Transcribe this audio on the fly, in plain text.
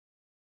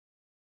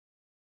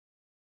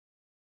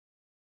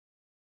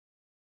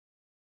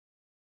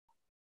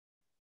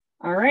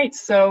All right,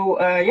 so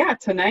yeah,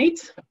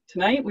 tonight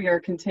we are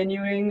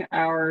continuing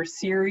our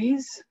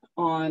series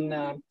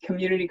on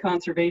community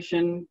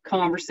conservation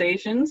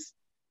conversations.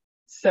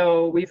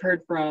 So we've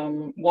heard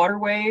from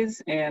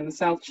Waterways and the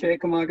South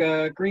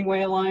Chickamauga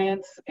Greenway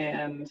Alliance,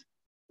 and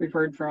we've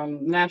heard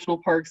from National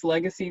Parks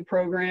Legacy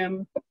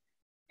Program.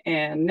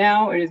 And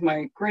now it is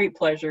my great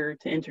pleasure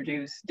to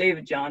introduce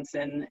David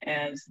Johnson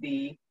as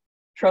the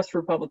Trust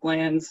for Public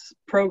Lands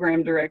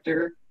Program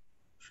Director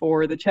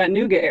for the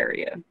Chattanooga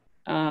area.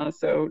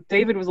 So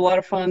David was a lot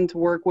of fun to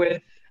work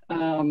with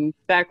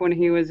back when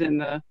he was in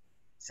the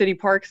City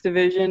Parks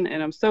Division,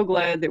 and I'm so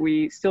glad that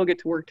we still get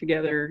to work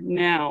together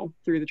now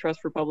through the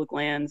Trust for Public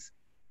Lands.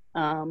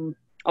 A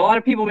lot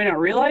of people may not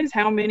realize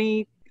how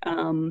many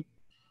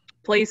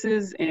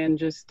places and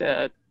just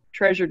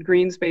treasured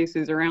green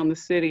spaces around the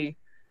city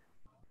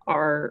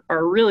are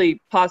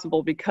really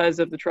possible because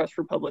of the Trust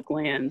for Public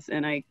Lands,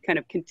 and I kind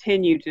of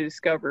continue to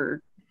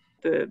discover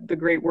the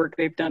great work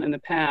they've done in the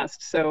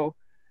past. So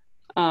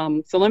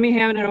let me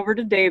hand it over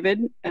to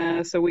David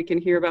so we can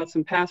hear about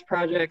some past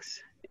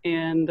projects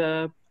and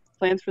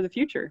plans for the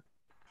future.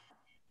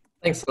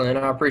 Thanks, Lynn.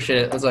 I appreciate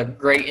it. That was a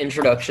great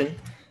introduction.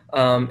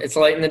 It's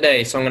late in the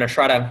day, so I'm going to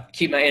try to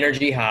keep my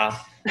energy high.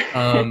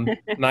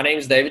 My name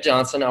is David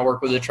Johnson. I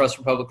work with the Trust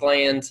for Public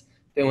Lands.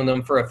 Been with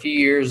them for a few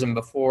years, and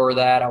before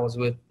that, I was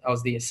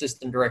the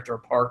Assistant Director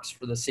of Parks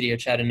for the City of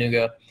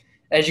Chattanooga.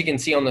 As you can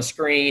see on the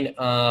screen,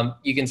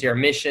 you can see our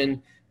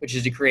mission, which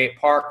is to create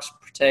parks,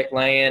 protect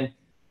land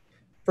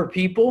for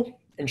people,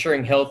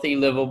 ensuring healthy,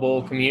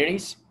 livable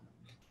communities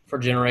for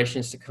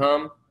generations to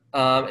come.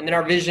 And then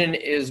our vision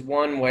is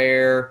one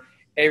where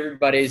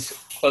everybody's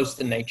close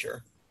to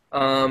nature.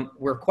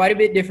 We're quite a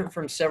bit different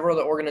from several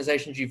of the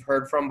organizations you've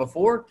heard from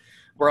before.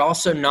 We're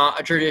also not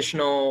a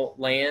traditional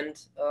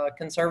land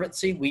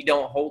conservancy. We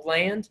don't hold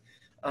land.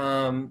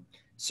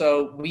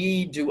 So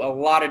we do a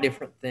lot of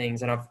different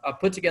things. And I've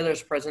put together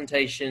this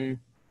presentation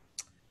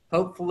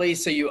hopefully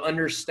so you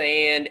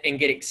understand and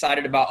get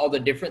excited about all the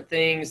different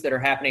things that are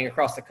happening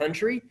across the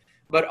country,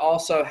 but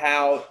also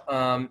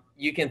how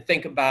you can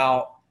think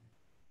about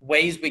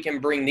ways we can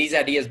bring these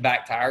ideas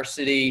back to our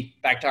city,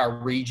 back to our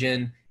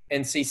region,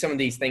 and see some of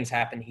these things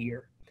happen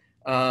here.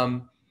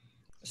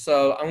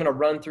 So I'm going to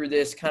run through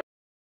this kind of.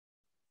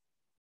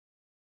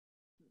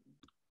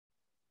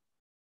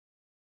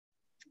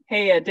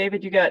 Hey,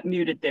 David, you got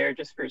muted there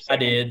just for a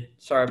second. I did.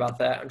 Sorry about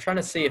that. I'm trying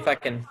to see if I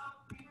can.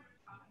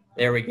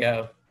 There we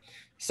go.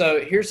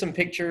 So here's some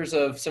pictures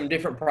of some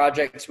different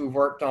projects we've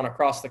worked on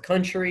across the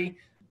country.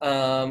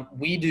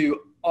 We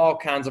do all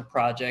kinds of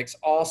projects,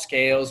 all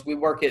scales. We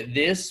work at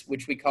this,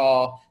 which we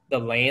call the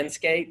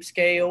landscape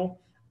scale,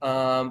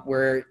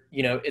 where,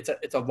 you know, it's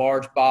a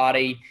large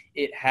body.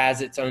 It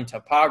has its own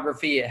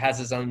topography. It has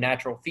its own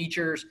natural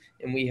features,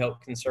 and we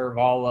help conserve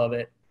all of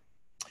it.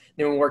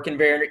 Then we work in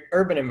very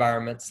urban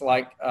environments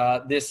like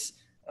this,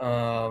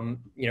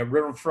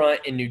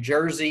 riverfront in New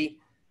Jersey.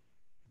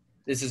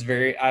 This is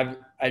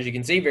as you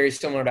can see, very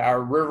similar to our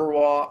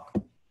Riverwalk.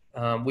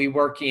 We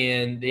work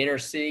in the inner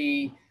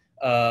city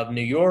of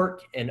New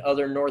York and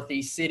other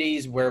Northeast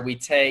cities where we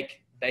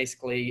take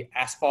basically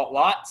asphalt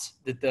lots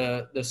that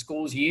the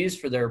schools use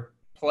for their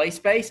play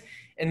space.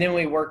 And then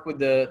we work with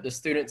the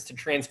students to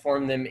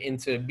transform them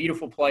into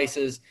beautiful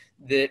places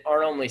that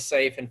aren't only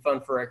safe and fun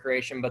for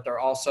recreation, but they're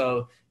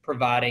also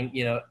providing,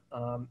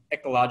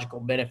 ecological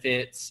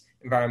benefits,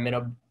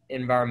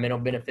 environmental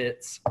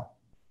benefits.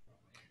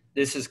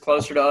 This is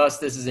closer to us.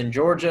 This is in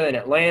Georgia, in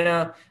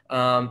Atlanta.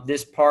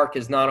 This park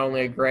is not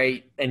only a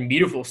great and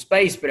beautiful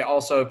space, but it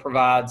also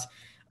provides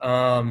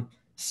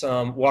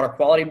some water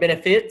quality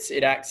benefits.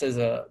 It acts as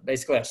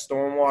basically a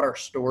stormwater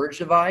storage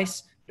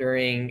device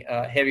during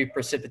heavy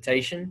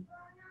precipitation.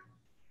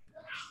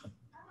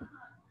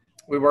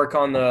 We work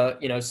on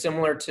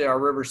similar to our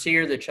rivers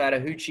here, the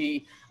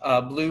Chattahoochee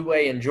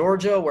Blueway in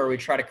Georgia, where we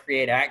try to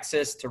create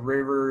access to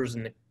rivers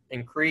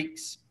and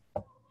creeks.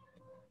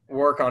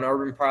 Work on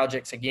urban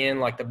projects again,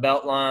 like the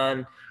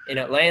Beltline in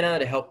Atlanta,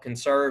 to help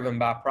conserve and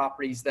buy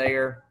properties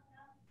there.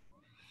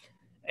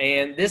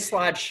 And this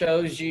slide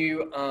shows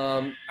you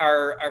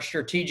our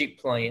strategic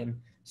plan.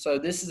 So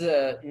this is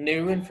a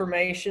new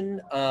information.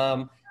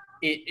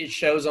 It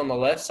shows on the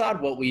left side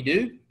what we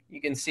do.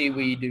 You can see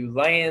we do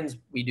lands,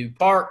 we do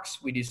parks,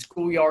 we do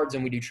schoolyards,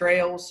 and we do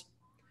trails.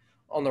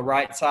 On the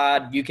right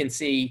side, you can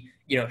see,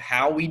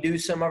 how we do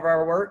some of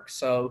our work.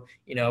 So,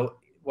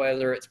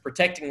 whether it's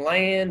protecting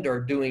land or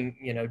doing,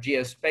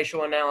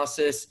 geospatial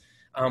analysis,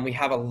 we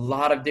have a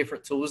lot of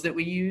different tools that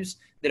we use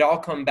that all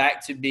come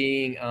back to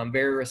being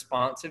very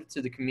responsive to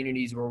the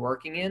communities we're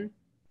working in.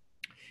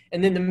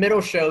 And then the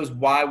middle shows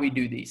why we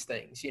do these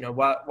things.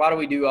 Why do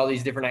we do all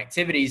these different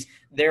activities?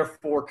 They're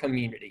for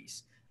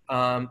communities.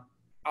 All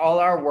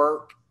our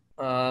work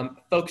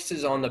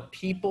focuses on the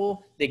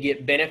people that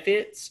get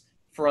benefits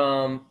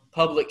from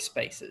public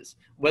spaces,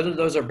 whether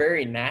those are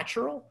very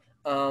natural,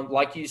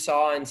 like you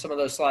saw in some of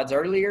those slides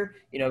earlier,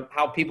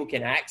 how people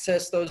can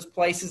access those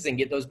places and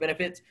get those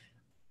benefits,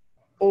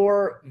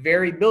 or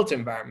very built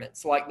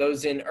environments like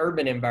those in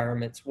urban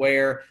environments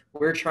where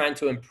we're trying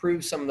to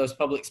improve some of those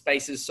public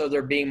spaces so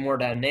they're being more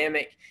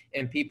dynamic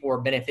and people are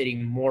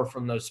benefiting more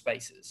from those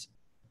spaces.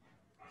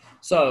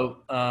 So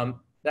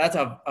that's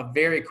a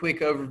very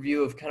quick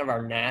overview of kind of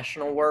our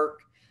national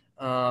work.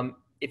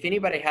 If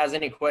anybody has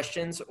any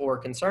questions or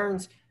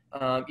concerns,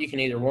 you can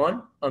either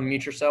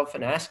unmute yourself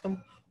and ask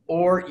them,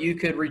 or you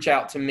could reach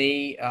out to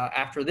me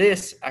after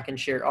this. I can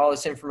share all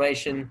this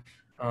information.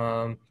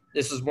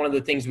 This is one of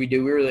the things we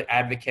do. We really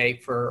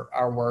advocate for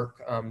our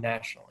work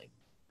nationally.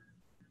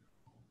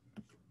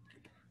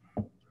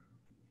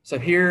 So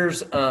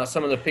here's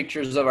some of the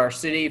pictures of our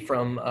city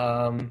from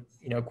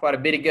quite a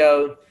bit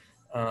ago.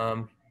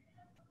 I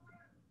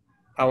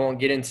won't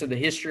get into the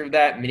history of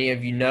that. Many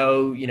of you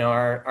know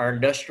our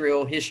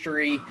industrial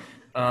history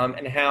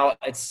and how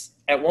it's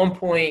at one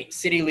point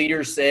city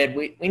leaders said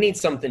we need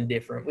something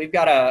different. We've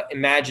got to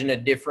imagine a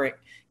different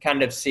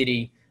kind of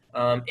city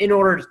in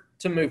order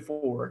to move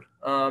forward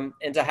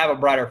and to have a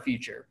brighter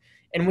future.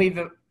 And we've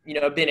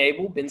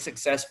been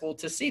successful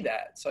to see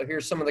that. So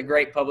here's some of the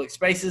great public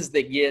spaces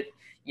that get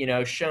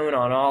shown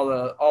on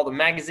all the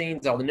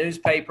magazines, all the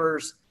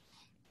newspapers.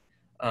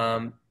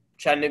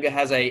 Chattanooga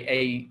has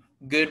a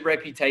good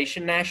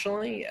reputation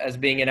nationally as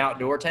being an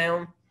outdoor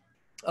town.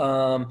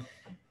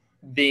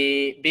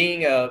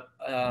 Being a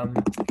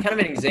kind of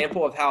an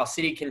example of how a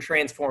city can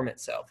transform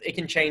itself. It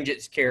can change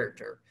its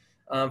character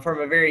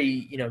from a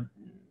very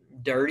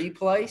dirty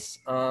place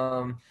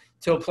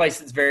to a place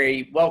that's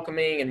very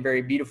welcoming and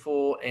very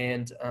beautiful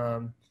and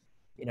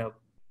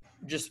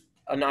just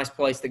a nice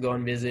place to go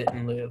and visit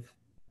and live.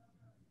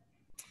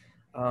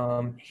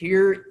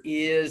 Here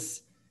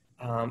is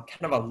kind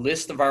of a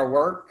list of our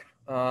work.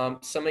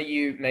 Some of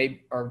you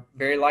are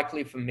very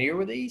likely familiar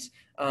with these.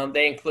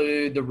 They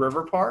include the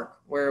River Park,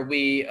 where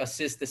we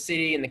assist the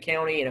city and the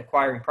county in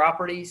acquiring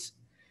properties.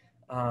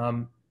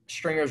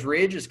 Stringer's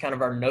Ridge is kind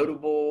of our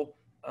notable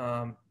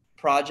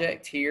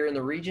project here in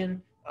the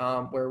region,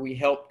 where we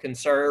help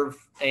conserve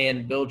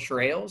and build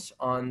trails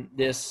on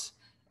this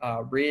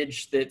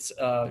ridge that's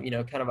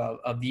kind of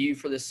a view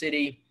for the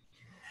city.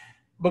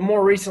 But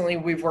more recently,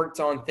 we've worked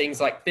on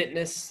things like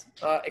fitness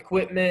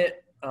equipment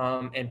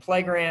and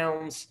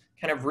playgrounds,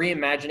 kind of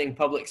reimagining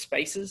public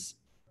spaces.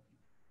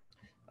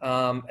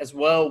 As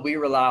well, we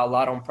rely a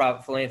lot on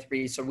private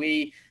philanthropy. So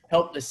we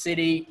help the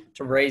city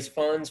to raise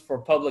funds for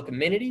public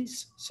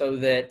amenities so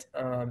that,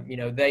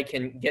 they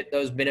can get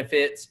those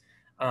benefits.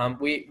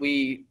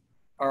 We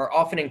are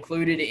often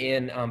included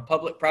in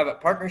public-private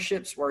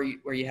partnerships where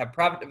you have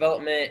private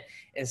development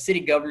and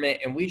city government,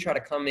 and we try to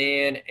come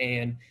in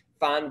and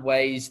find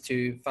ways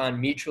to find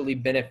mutually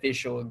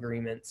beneficial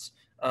agreements.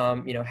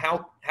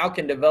 How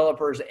can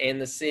developers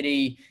and the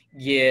city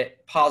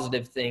get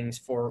positive things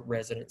for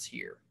residents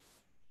here?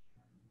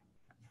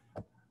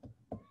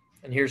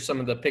 And here's some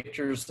of the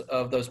pictures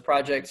of those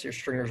projects. Here's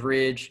Stringer's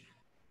Ridge.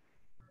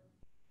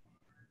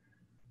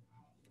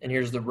 And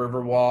here's the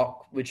River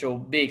Walk, which will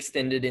be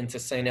extended into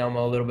St.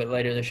 Elmo a little bit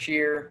later this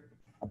year.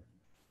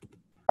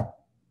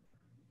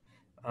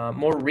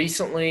 More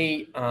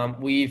recently,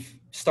 we've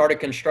started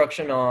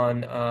construction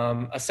on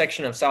a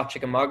section of South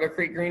Chickamauga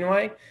Creek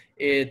Greenway.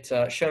 It's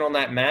shown on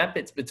that map.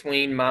 It's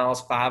between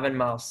miles 5 and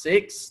mile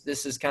 6.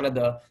 This is kind of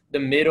the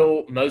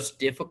middle, most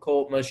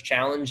difficult, most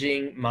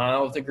challenging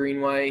mile of the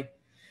Greenway.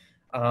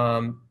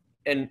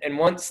 And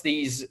once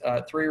these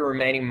 3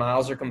 remaining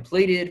miles are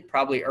completed,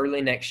 probably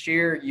early next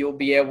year, you'll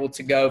be able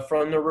to go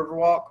from the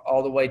Riverwalk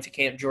all the way to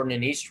Camp Jordan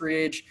and East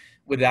Ridge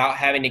without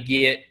having to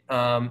get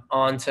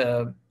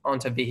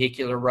onto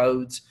vehicular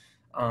roads.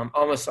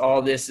 Almost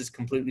all this is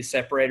completely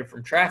separated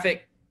from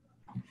traffic.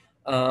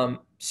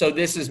 So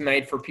this is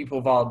made for people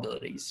of all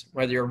abilities,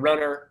 whether you're a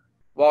runner,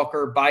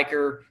 walker,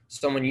 biker,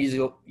 someone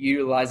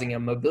utilizing a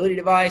mobility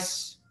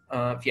device,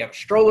 if you have a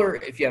stroller,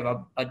 if you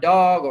have a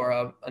dog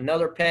or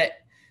another pet,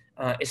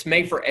 it's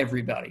made for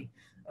everybody.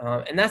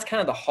 And that's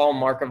kind of the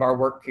hallmark of our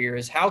work here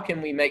is how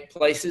can we make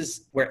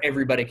places where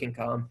everybody can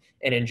come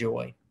and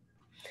enjoy.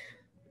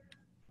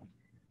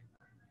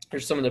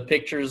 Here's some of the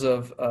pictures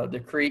of the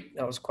creek.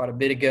 That was quite a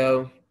bit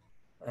ago.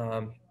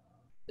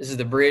 This is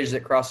the bridge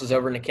that crosses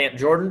over into Camp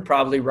Jordan,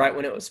 probably right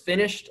when it was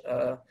finished.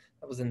 That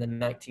was in the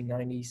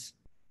 1990s.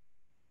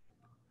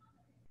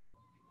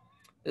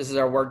 This is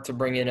our work to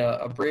bring in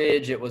a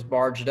bridge. It was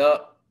barged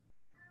up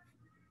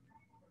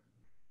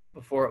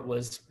before it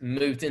was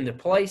moved into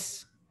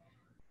place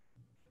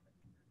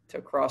to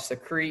cross the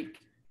creek.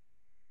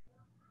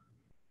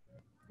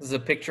 This is a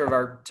picture of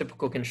our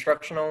typical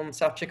construction on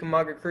South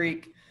Chickamauga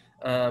Creek.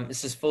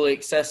 This is fully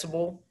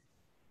accessible.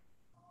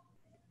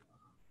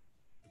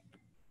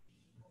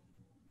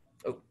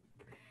 Oh,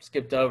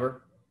 skipped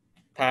over.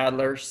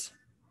 Paddlers.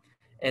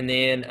 And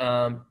then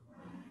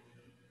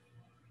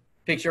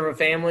picture of a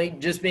family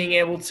just being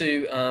able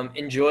to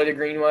enjoy the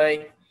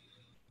Greenway.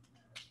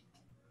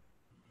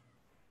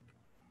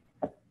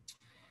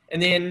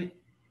 And then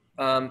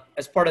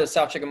as part of the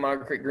South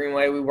Chickamauga Creek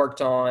Greenway, we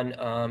worked on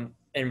an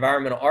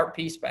environmental art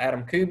piece by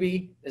Adam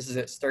Kuby. This is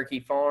at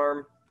Sturkey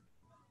Farm.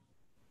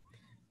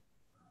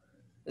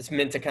 It's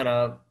meant to kind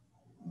of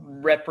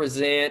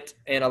represent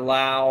and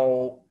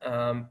allow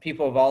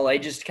people of all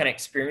ages to kind of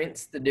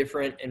experience the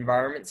different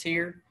environments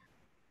here.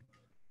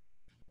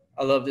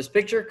 I love this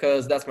picture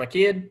because that's my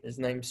kid. His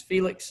name's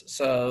Felix.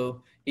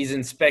 So he's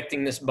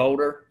inspecting this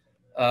boulder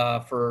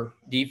for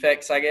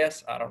defects, I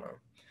guess. I don't know.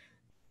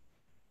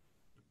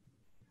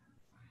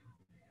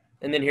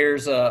 And then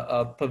here's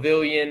a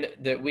pavilion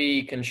that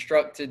we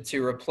constructed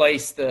to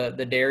replace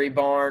the dairy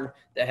barn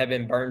that had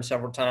been burned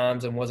several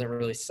times and wasn't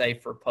really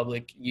safe for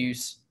public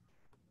use.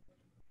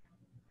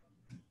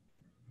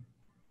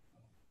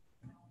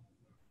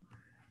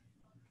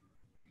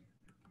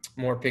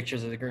 More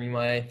pictures of the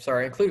Greenway.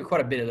 Sorry, I included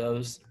quite a bit of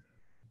those.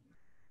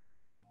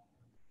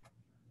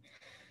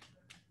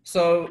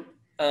 So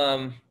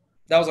that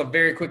was a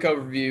very quick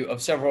overview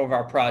of several of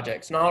our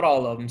projects, not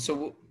all of them.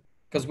 So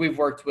because we've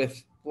worked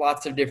with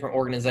lots of different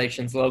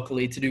organizations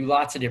locally to do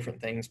lots of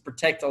different things,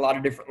 protect a lot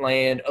of different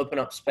land, open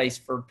up space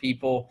for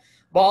people.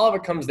 But all of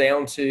it comes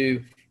down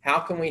to how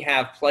can we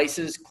have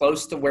places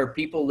close to where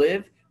people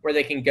live where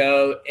they can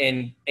go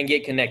and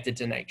get connected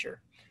to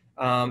nature.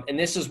 And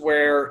this is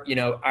where, you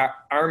know,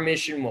 our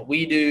mission, what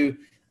we do,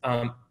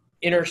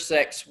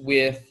 intersects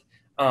with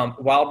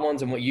Wild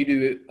Ones and what you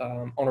do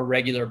on a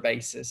regular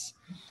basis,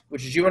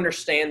 which is you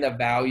understand the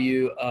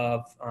value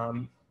of,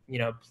 you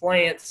know,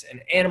 plants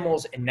and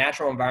animals and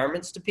natural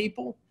environments to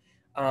people.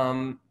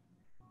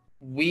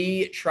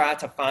 We try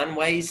to find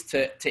ways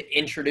to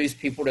introduce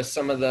people to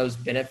some of those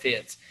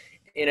benefits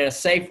in a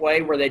safe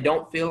way where they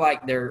don't feel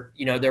like they're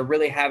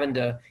really having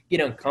to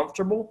get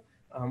uncomfortable.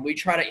 We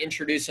try to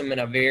introduce them in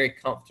a very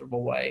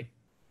comfortable way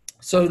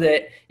so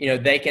that, you know,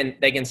 they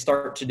can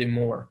start to do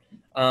more.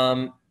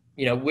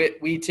 You know,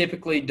 we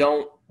typically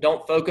don't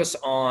focus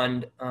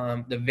on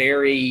the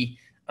very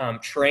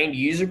trained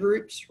user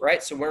groups,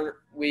 right? So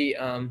we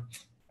are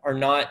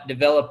not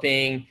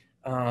developing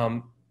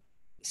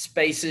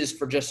spaces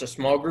for just a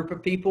small group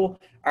of people.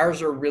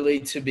 Ours are really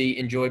to be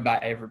enjoyed by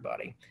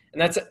everybody.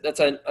 And that's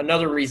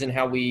another reason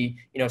how we,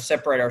 you know,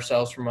 separate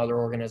ourselves from other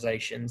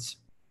organizations.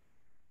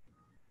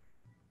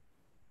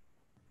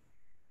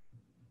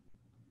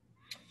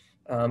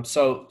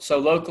 So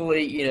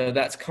locally, you know,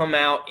 that's come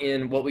out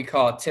in what we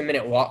call a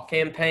 10-minute walk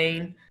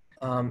campaign.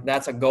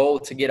 That's a goal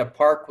to get a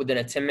park within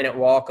a 10-minute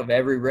walk of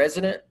every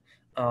resident.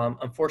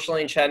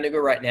 Unfortunately, in Chattanooga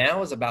right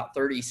now is about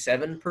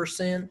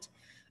 37%,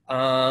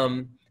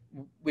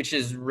 which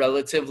is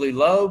relatively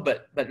low,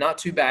 but not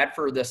too bad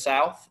for the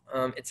South.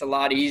 It's a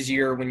lot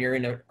easier when you're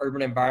in an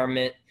urban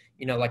environment,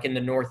 you know, like in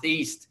the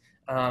Northeast,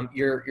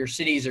 your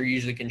cities are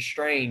usually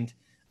constrained.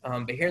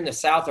 But here in the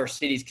South, our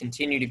cities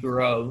continue to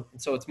grow,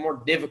 and so it's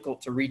more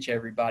difficult to reach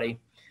everybody.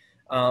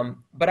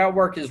 But our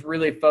work is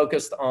really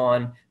focused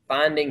on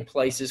finding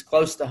places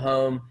close to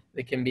home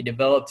that can be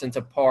developed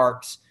into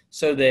parks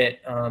so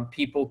that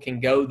people can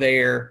go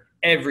there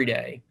every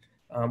day.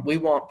 We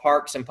want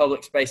parks and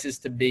public spaces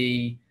to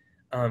be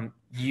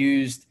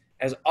used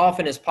as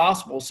often as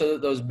possible so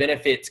that those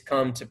benefits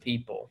come to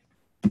people.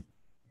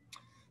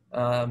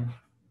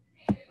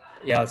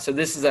 Yeah, so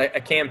this is a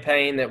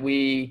campaign that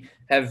we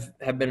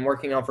have been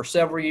working on for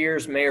several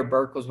years. Mayor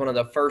Burke was one of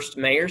the first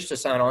mayors to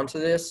sign on to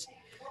this.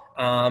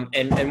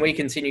 And we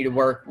continue to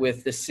work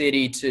with the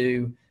city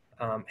to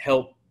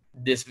help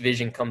this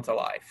vision come to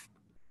life.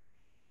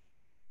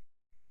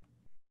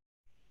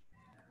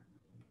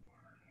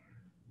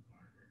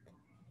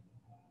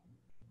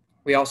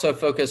 We also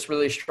focus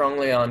really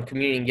strongly on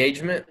community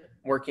engagement,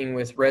 working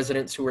with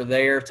residents who are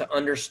there to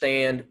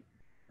understand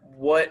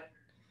what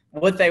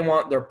they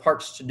want their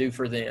parks to do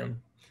for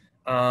them.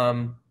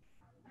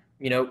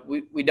 You know,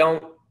 we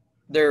don't,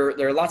 there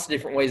are lots of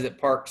different ways that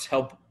parks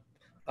help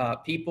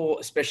people,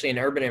 especially in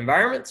urban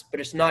environments, but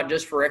it's not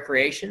just for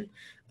recreation.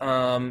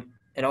 And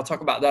I'll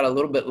talk about that a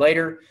little bit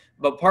later,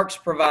 but parks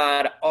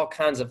provide all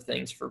kinds of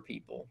things for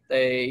people.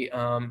 They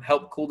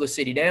help cool the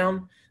city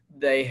down.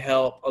 They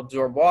help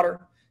absorb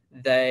water.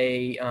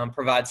 They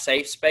provide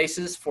safe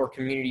spaces for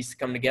communities to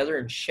come together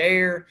and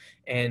share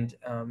and,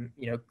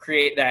 you know,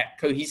 create that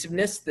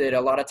cohesiveness that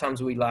a lot of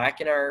times we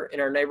lack in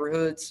our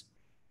neighborhoods.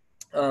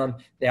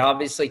 They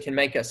obviously can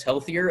make us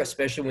healthier,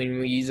 especially when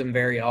we use them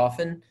very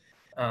often,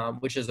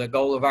 which is a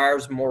goal of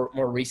ours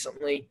more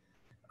recently.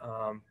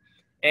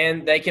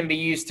 And they can be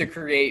used to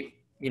create,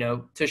 you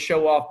know, to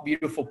show off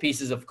beautiful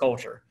pieces of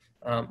culture,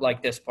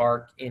 like this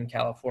park in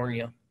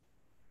California.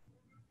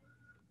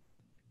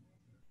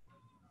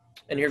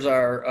 And here's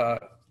our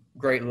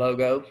great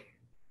logo.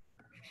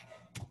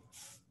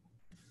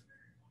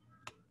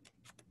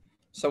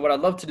 So what I'd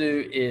love to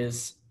do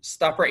is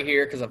stop right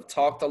here because I've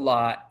talked a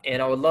lot,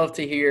 and I would love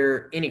to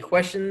hear any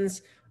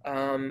questions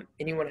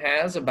anyone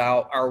has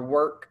about our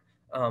work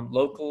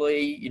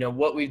locally, you know,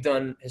 what we've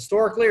done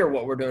historically or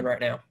what we're doing right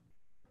now.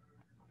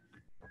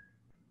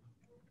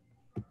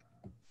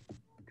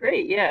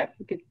 Great, yeah,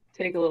 we could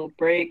take a little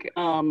break.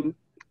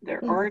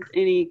 There aren't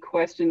any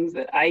questions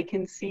that I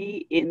can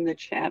see in the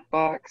chat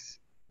box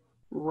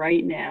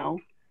right now,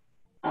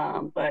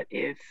 but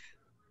if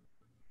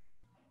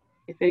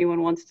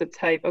anyone wants to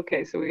type,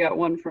 okay, so we got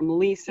one from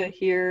Lisa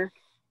here.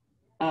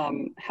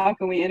 how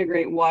can we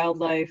integrate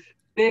wildlife,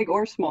 big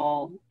or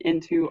small,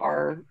 into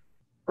our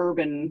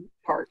urban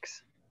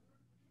parks?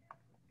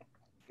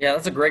 Yeah,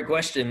 that's a great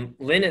question.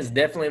 Lynn is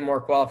definitely more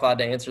qualified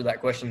to answer that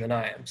question than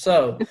I am.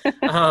 So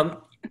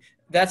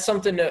that's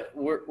something that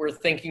we're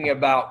thinking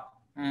about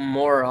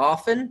more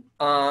often.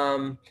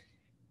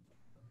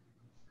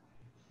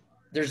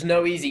 There's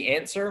no easy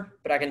answer,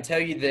 but I can tell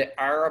you that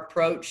our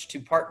approach to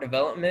park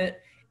development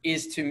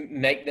is to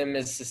make them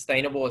as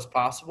sustainable as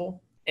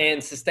possible,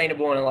 and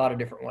sustainable in a lot of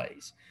different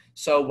ways.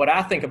 So what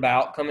I think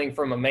about, coming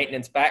from a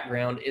maintenance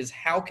background, is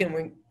how can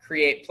we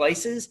create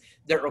places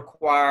that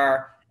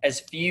require as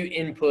few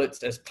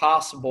inputs as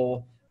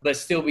possible, but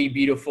still be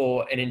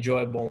beautiful and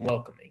enjoyable and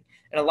welcoming.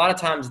 And a lot of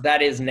times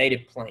that is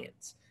native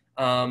plants.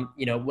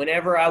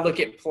 Whenever I look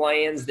at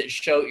plans that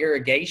show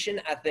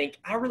irrigation, I think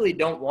I really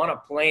don't want a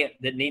plant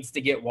that needs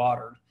to get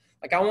watered.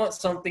 Like, I want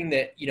something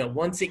that,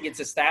 once it gets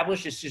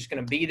established, it's just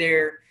going to be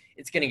there.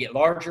 It's going to get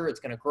larger. It's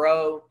going to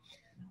grow.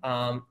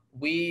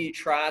 We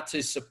try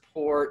to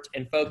support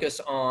and focus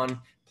on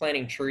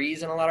planting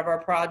trees in a lot of our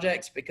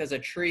projects, because a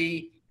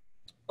tree,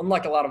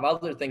 unlike a lot of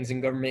other things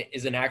in government,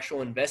 is an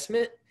actual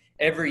investment.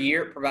 Every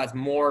year it provides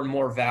more and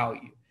more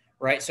value,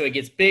 right? So it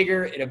gets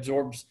bigger, it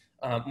absorbs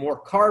more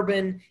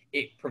carbon,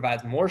 it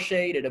provides more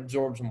shade, it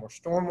absorbs more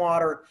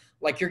stormwater.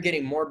 Like, you're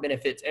getting more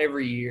benefits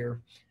every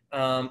year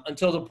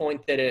until the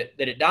point that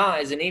it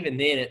dies, and even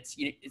then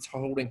it's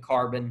holding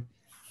carbon.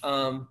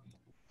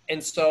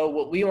 And so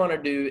what we want to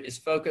do is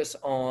focus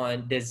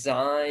on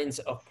designs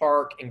of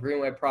park and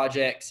greenway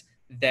projects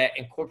that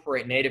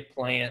incorporate native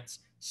plants,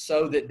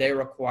 so that they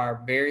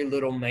require very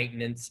little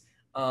maintenance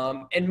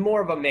and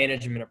more of a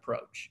management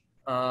approach,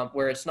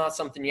 where it's not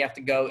something you have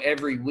to go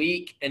every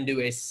week and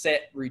do a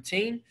set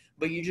routine,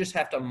 but you just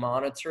have to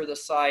monitor the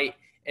site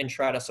and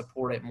try to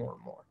support it more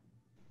and more.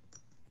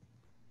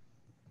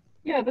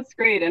 Yeah, that's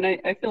great. And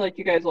I feel like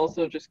you guys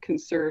also just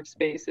conserve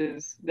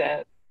spaces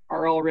that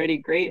are already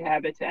great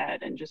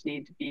habitat and just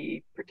need to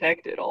be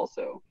protected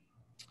also.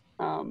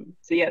 So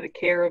yeah, the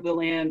care of the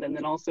land, and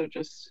then also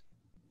just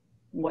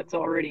what's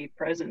already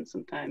present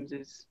sometimes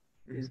is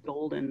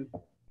golden.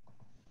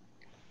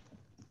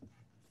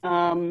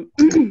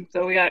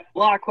 So we got a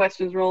lot of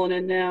questions rolling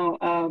in now.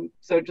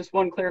 So just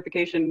one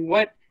clarification: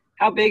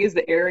 how big is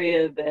the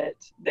area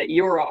that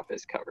your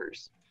office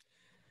covers?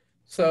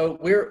 So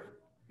we're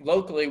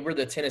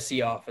the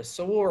Tennessee office,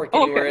 so we'll work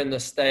anywhere in the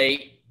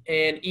state,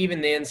 and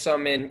even then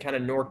some in kind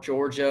of North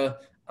Georgia.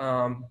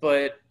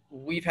 But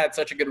we've had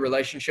such a good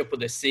relationship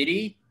with the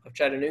city of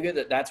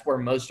Chattanooga that's where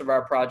most of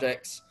our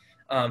projects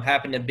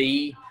happen to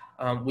be.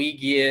 We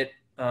get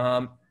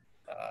an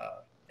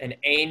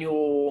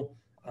annual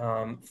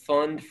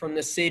fund from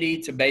the city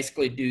to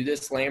basically do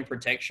this land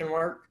protection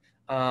work.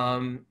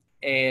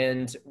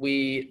 And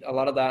a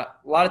lot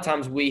of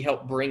times we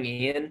help bring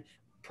in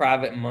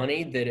private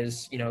money that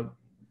is,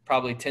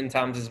 probably 10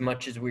 times as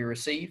much as we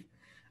receive.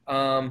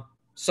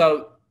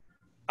 So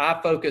I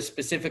focus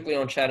specifically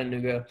on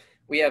Chattanooga.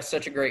 We have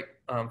such a great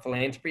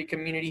philanthropy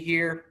community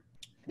here.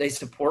 They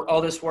support all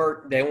this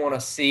work. They want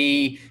to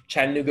see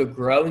Chattanooga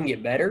grow and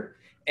get better,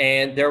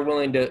 and they're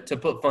willing to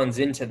put funds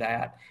into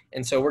that.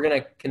 And so we're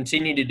going to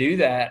continue to do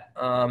that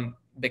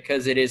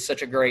because it is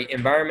such a great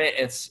environment.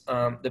 It's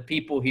the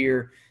people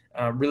here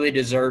really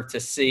deserve to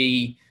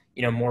see,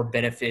 more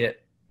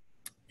benefit.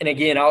 And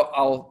again,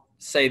 I'll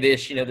say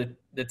this,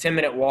 the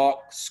 10-minute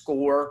walk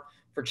score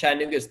for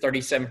Chattanooga is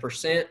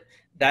 37%.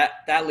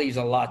 That leaves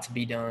a lot to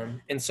be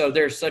done. And so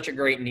there's such a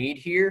great need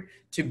here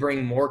to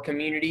bring more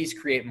communities,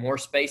 create more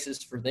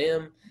spaces for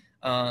them.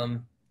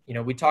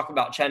 We talk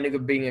about Chattanooga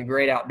being a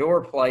great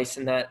outdoor place,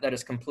 and that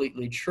is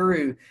completely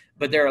true,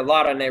 but there are a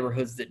lot of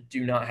neighborhoods that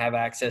do not have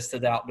access to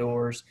the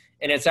outdoors,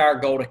 and it's our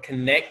goal to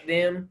connect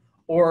them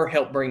or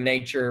help bring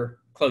nature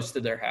close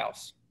to their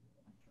house.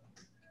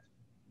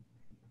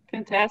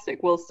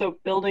 Fantastic. Well, so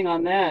building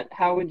on that,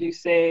 how would you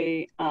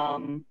say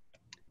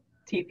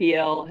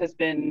TPL has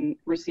been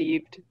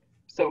received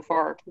so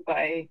far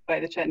by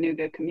the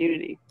Chattanooga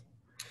community?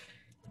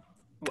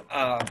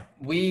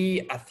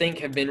 We, I think,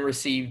 have been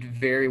received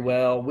very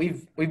well.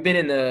 We've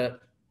been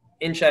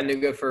in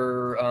Chattanooga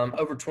for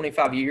over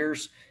 25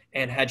 years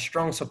and had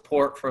strong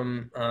support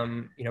from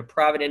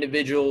private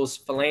individuals,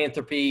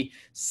 philanthropy,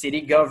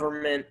 city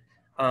government.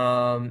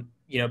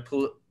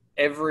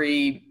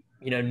 Every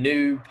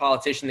new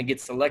politician that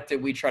gets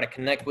elected, we try to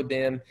connect with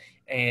them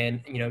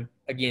and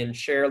again,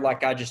 share,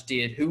 like I just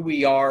did, who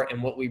we are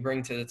and what we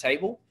bring to the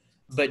table.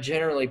 But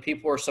generally,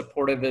 people are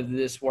supportive of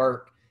this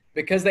work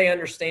because they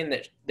understand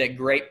that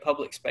great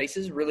public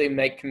spaces really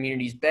make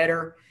communities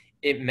better.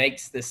 It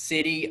makes the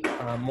city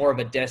more of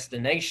a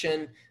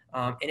destination.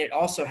 And it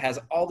also has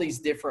all these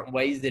different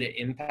ways that it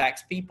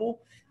impacts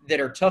people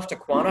that are tough to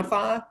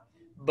quantify,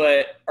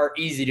 but are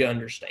easy to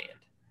understand.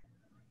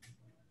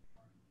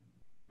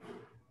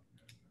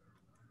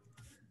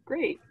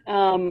 Great.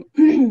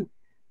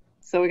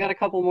 So we got a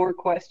couple more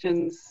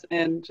questions,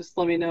 and just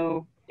let me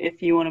know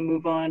if you want to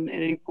move on at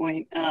any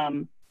point.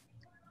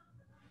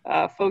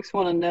 Folks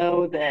want to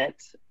know that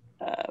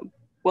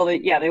well,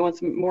 they want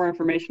some more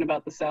information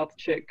about the South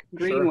Chick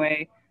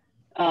Greenway.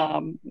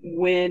 Sure.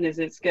 When is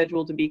it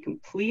scheduled to be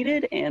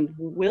completed, and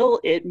will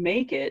it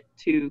make it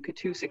to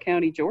Catoosa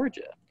County,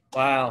 Georgia?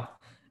 Wow.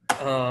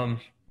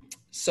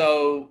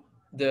 So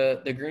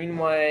the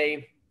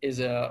Greenway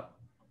is a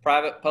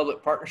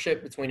private-public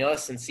partnership between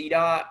us and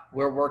CDOT.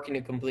 We're working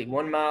to complete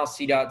 1 mile.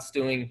 CDOT's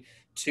doing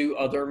 2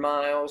 other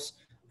miles.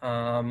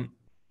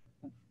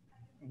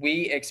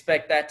 We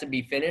expect that to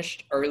be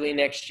finished early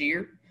next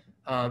year.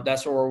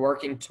 That's what we're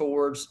working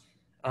towards.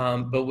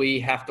 But we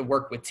have to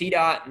work with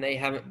TDOT, and they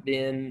haven't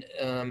been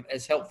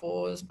as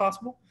helpful as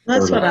possible.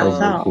 That's what I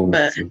thought,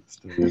 but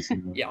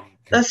yeah,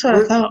 that's what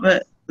I thought.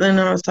 But then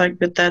I was like,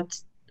 but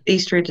that's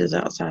East Ridge is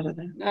outside of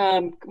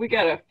that. We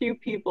got a few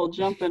people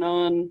jumping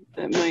on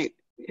that might,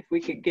 if we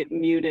could get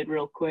muted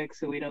real quick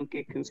so we don't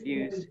get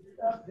confused.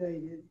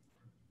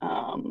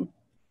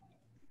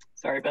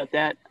 Sorry about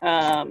that.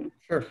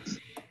 Sure.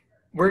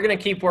 We're going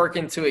to keep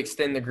working to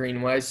extend the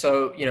Greenway.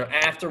 So,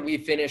 after we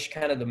finish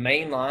kind of the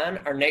main line,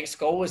 our next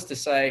goal is to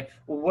say,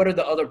 well, what are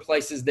the other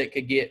places that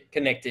could get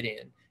connected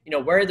in?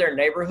 Where are there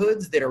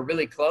neighborhoods that are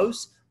really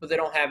close, but they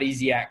don't have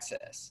easy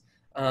access?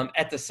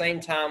 At the same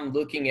time,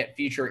 looking at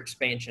future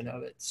expansion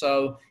of it.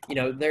 So,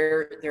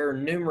 there are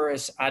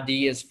numerous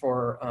ideas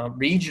for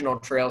regional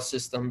trail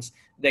systems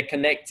that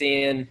connect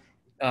in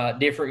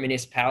different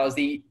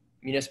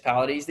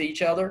municipalities to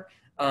each other.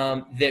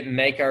 That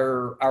make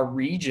our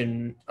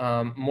region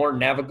more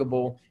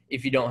navigable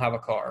if you don't have a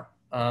car.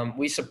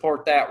 We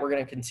support that. We're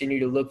going to continue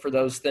to look for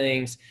those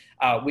things.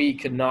 We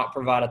could not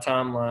provide a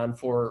timeline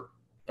for,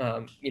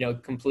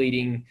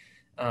 completing,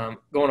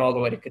 going all the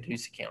way to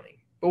Catoosa County,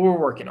 but we're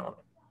working on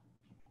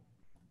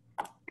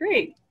it.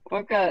 Great. Well,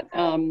 I've got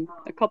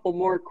a couple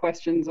more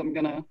questions I'm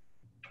going to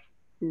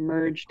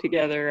merge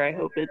together. I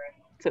hope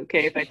it's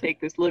okay if I take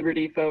this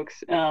liberty,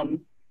 folks. I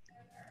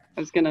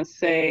was going to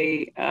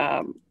say,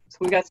 so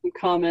we got some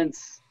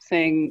comments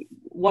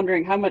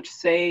wondering how much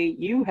say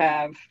you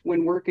have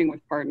when working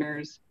with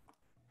partners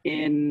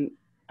in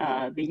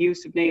the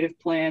use of native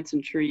plants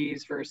and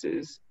trees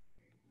versus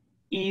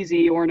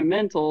easy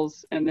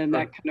ornamentals. And then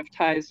that kind of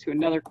ties to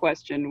another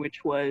question,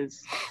 which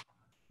was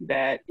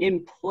that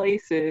in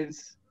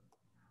places,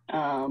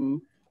 the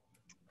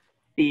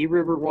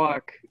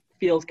Riverwalk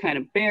feels kind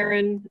of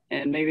barren,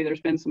 and maybe there's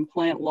been some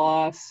plant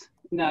loss,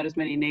 not as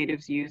many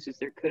natives used as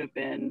there could have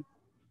been.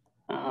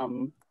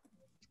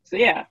 So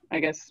yeah, I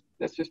guess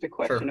that's just a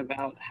question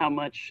about how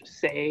much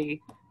say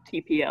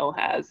TPL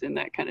has in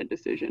that kind of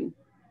decision.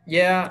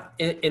 Yeah,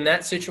 in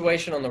that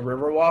situation on the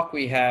Riverwalk,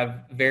 we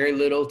have very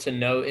little to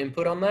no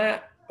input on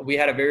that. We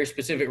had a very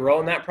specific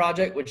role in that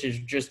project, which is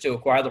just to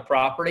acquire the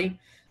property.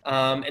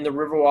 And the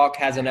Riverwalk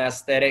has an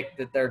aesthetic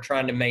that they're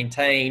trying to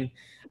maintain.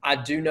 I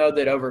do know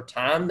that over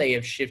time they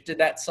have shifted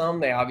that some.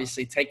 They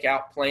obviously take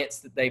out plants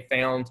that they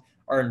found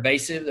are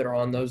invasive that are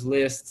on those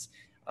lists.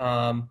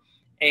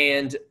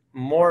 And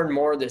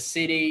more the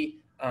city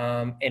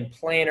and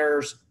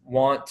planners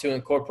want to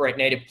incorporate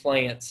native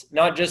plants,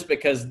 not just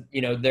because,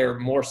 they're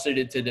more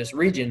suited to this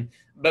region,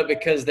 but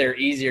because they're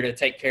easier to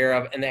take care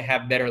of and they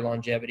have better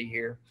longevity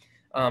here.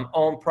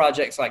 On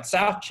projects like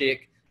South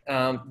Chick,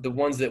 the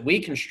ones that we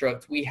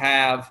construct, we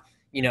have,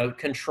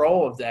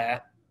 control of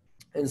that.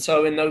 And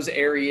so in those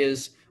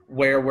areas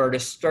where we're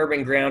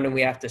disturbing ground and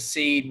we have to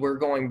seed, we're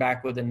going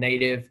back with a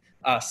native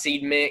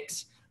seed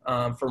mix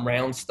from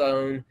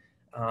Roundstone.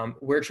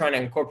 We're trying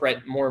to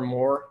incorporate more and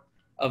more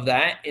of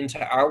that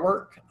into our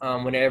work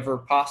whenever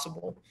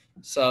possible.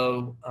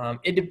 So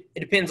it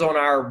depends on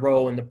our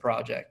role in the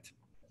project.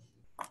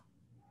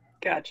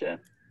 Gotcha.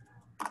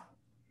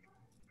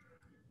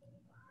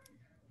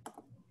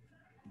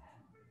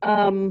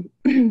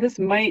 This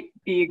might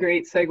be a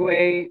great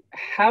segue.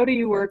 How do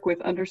you work with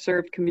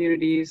underserved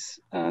communities,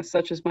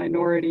 such as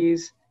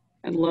minorities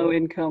and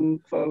low-income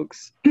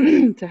folks,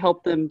 to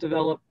help them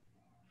develop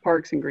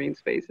parks and green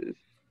spaces?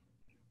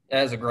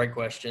 That is a great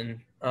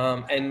question.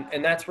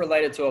 And that's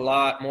related to a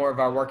lot more of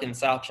our work in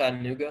South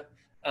Chattanooga.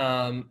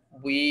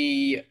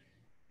 We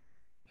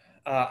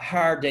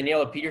hired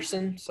Daniela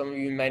Peterson. Some of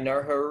you may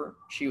know her.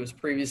 She was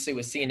previously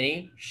with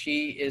CNE.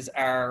 She is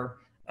our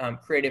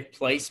creative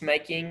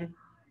placemaking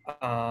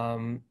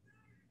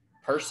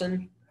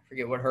person. I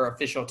forget what her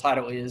official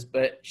title is,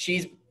 but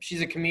she's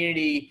a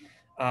community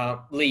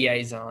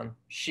liaison.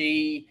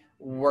 She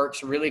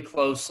works really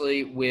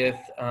closely with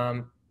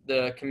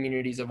the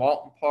communities of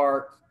Alton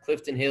Park,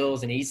 Clifton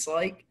Hills, and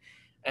Eastlake,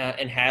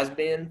 and has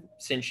been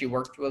since she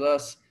worked with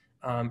us.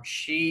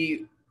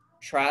 She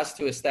tries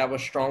to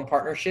establish strong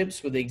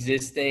partnerships with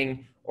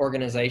existing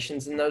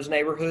organizations in those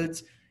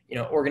neighborhoods,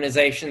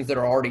 organizations that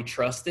are already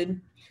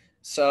trusted.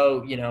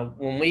 So,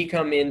 when we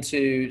come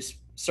into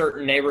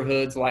certain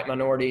neighborhoods like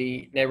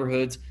minority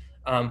neighborhoods,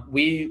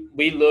 we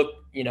look,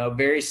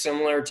 very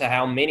similar to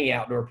how many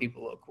outdoor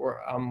people look.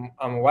 I'm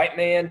a white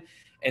man.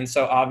 And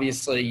so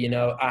obviously,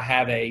 I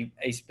have a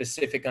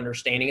specific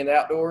understanding of the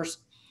outdoors,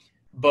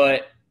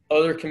 but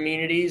other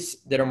communities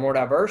that are more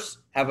diverse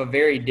have a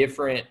very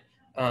different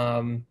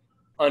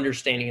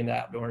understanding of the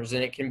outdoors,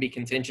 and it can be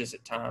contentious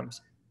at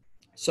times.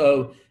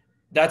 So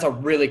that's a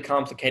really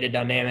complicated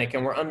dynamic,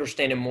 and we're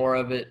understanding more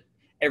of it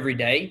every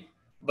day.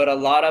 But a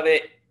lot of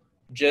it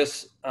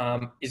just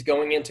is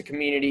going into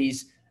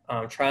communities,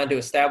 trying to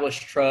establish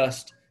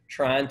trust,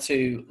 trying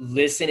to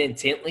listen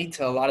intently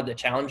to a lot of the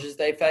challenges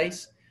they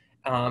face,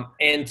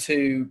 and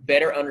to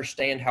better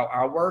understand how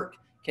our work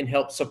can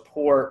help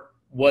support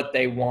what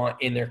they want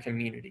in their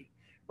community,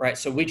 right?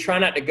 So we try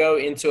not to go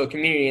into a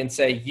community and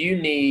say, you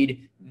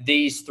need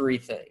these 3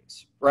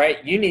 things,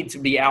 right? You need to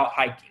be out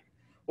hiking.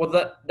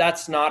 Well,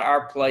 that's not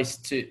our place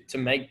to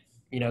make,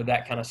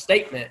 that kind of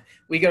statement.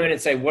 We go in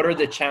and say, what are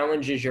the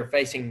challenges you're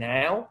facing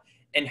now?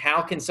 And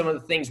how can some of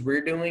the things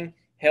we're doing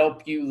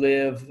help you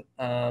live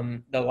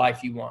the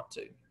life you want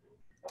to?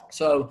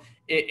 So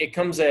it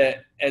comes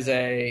as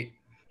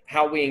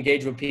how we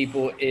engage with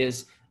people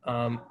is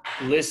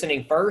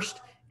listening first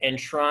and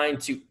trying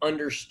to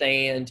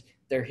understand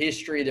their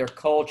history, their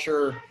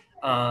culture,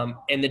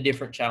 and the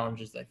different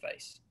challenges they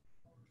face.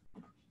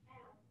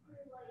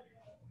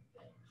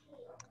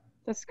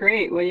 That's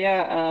great. Well,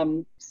 yeah,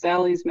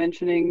 Sally's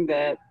mentioning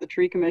that the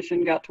Tree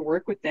Commission got to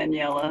work with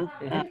Daniela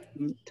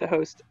to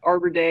host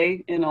Arbor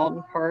Day in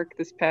Alden Park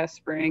this past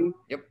spring.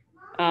 Yep.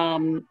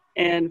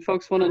 And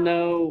folks want to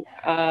know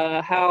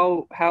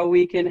how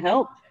we can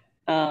help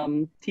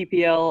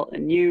TPL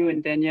and you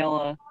and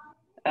Daniela,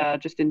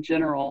 just in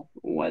general,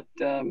 what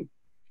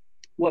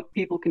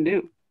people can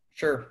do.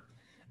 Sure.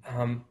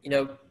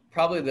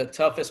 Probably the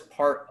toughest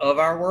part of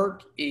our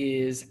work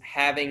is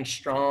having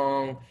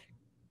strong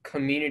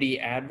community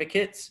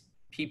advocates,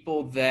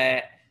 people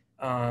that,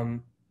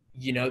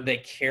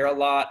 they care a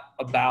lot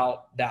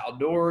about the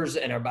outdoors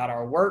and about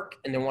our work,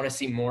 and they want to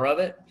see more of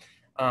it.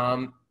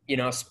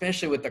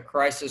 Especially with the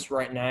crises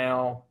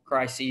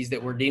that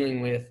we're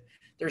dealing with,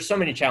 there's so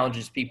many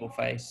challenges people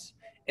face.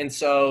 And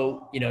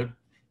so,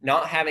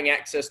 not having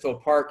access to a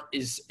park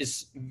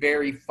is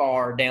very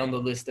far down the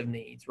list of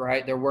needs,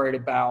 right? They're worried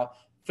about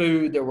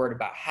food, they're worried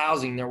about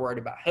housing, they're worried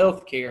about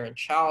healthcare and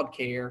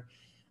childcare.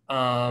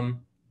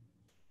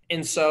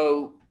 And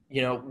so,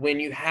 when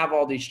you have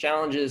all these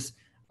challenges,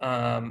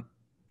 the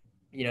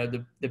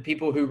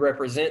people who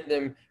represent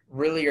them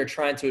really are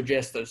trying to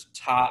address those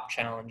top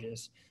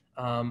challenges.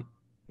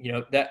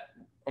 That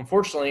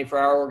unfortunately for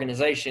our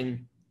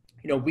organization,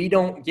 we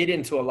don't get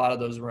into a lot of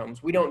those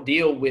realms. We don't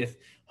deal with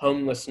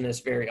homelessness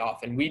very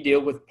often. We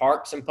deal with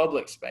parks and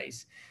public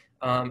space.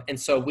 And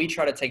so we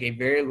try to take a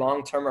very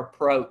long-term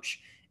approach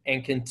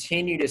and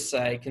continue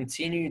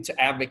to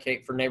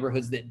advocate for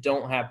neighborhoods that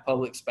don't have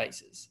public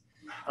spaces.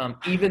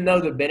 Even though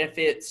the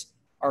benefits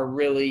are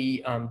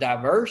really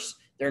diverse,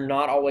 they're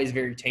not always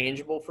very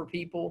tangible for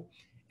people.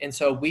 And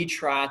so we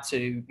try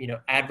to,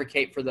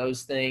 advocate for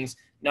those things,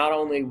 not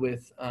only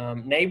with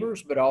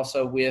neighbors, but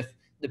also with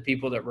the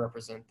people that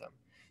represent them.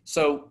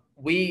 So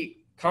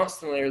we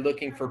constantly are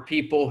looking for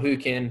people who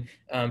can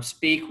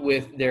speak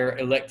with their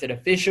elected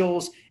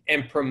officials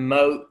and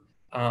promote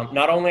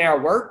not only our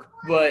work,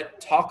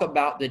 but talk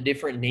about the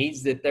different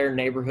needs that their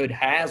neighborhood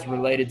has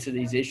related to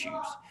these issues.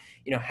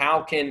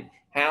 How can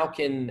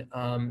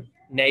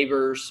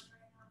neighbors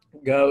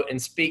go and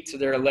speak to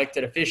their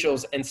elected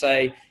officials and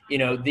say,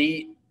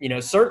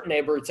 certain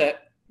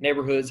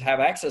neighborhoods have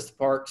access to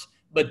parks,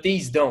 but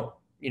these don't.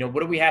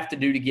 What do we have to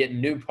do to get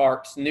new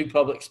parks, new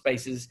public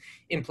spaces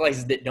in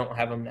places that don't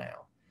have them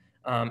now?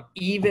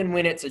 Even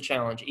when it's a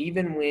challenge,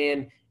 even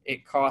when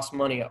it costs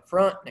money up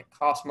front and it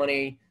costs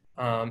money,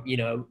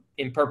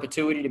 in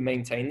perpetuity to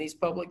maintain these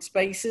public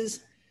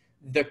spaces,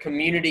 the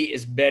community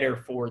is better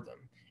for them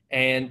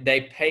and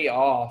they pay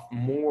off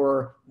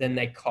more than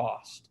they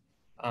cost.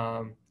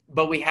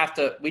 But we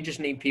just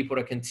need people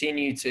to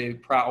continue to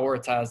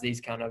prioritize these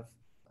kind of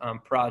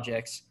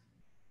projects,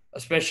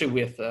 especially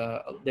with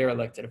their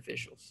elected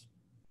officials.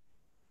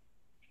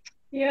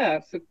 Yeah,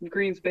 so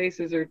green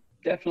spaces are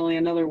definitely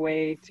another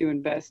way to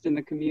invest in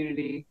the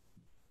community.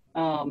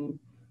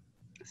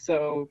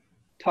 So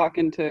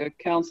talking to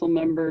council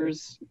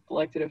members,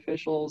 elected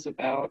officials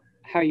about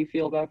how you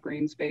feel about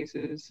green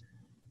spaces.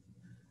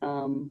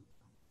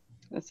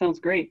 That sounds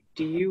great.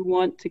 Do you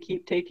want to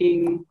keep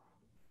taking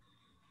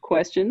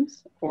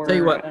questions? Or tell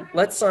you what,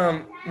 let's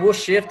we'll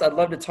shift. I'd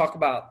love to talk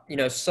about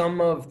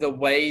some of the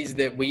ways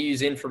that we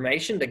use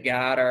information to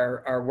guide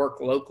our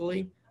work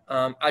locally.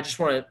 I just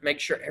want to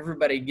make sure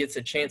everybody gets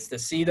a chance to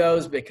see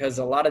those, because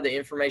a lot of the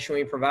information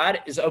we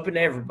provide is open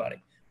to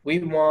everybody. We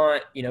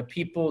want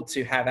people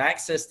to have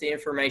access to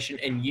information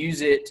and use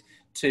it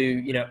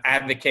to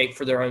advocate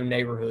for their own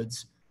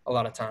neighborhoods a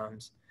lot of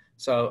times.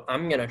 So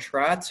I'm going to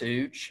try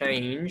to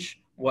change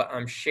what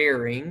I'm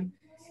sharing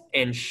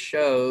and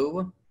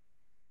show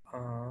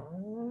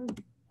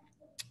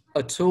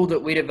a tool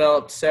that we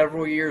developed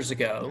several years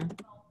ago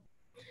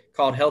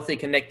called Healthy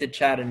Connected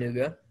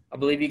Chattanooga. I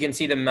believe you can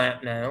see the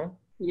map now.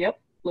 Yep,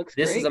 looks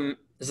great. This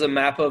is a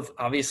map of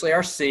obviously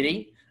our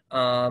city.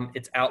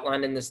 It's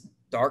outlined in this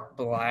dark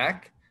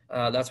black.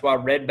 That's why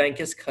Red Bank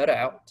is cut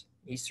out.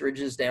 East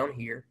Ridge is down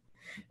here.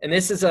 And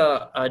this is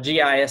a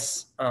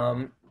GIS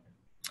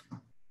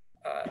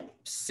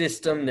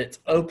system that's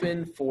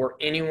open for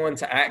anyone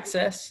to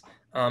access.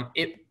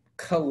 It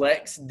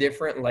collects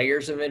different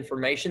layers of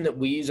information that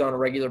we use on a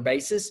regular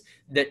basis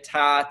that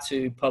tie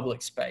to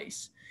public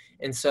space.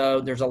 And so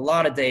there's a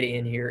lot of data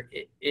in here.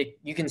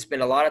 You can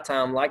spend a lot of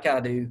time, like I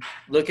do,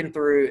 looking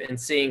through and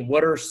seeing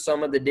what are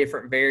some of the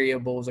different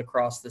variables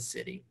across the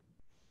city.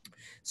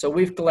 So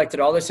we've collected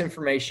all this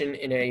information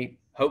in a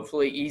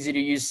hopefully easy to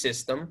use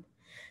system,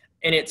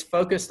 and it's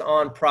focused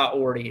on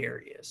priority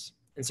areas.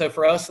 And so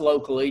for us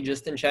locally,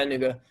 just in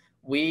Chattanooga,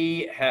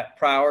 we have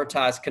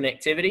prioritized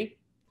connectivity.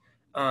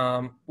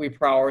 We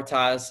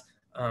prioritize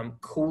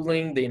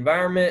cooling the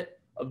environment,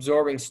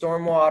 absorbing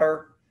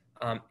stormwater,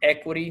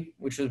 equity,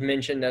 which was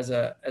mentioned as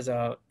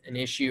an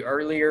issue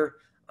earlier,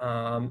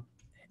 and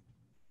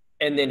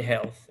then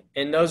health.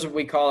 And those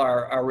we call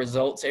our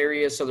results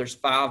areas. So there's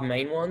 5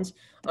 main ones.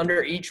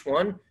 Under each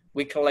one,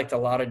 we collect a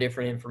lot of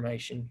different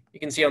information. You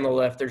can see on the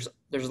left, there's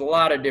a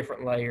lot of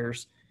different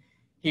layers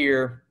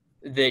here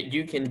that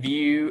you can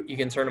view. You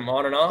can turn them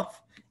on and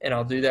off, and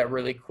I'll do that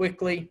really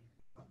quickly.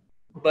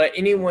 But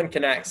anyone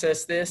can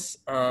access this.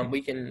 I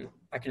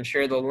can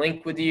share the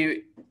link with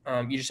you.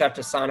 You just have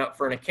to sign up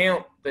for an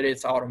account, but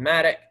it's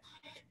automatic.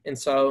 And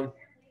so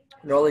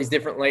in all these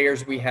different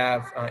layers, we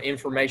have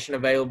information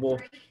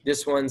available.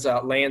 This one's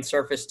land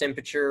surface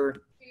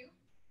temperature,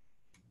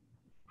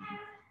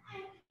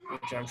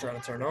 which I'm trying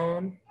to turn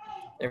on.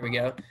 There we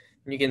go.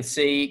 And you can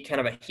see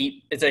kind of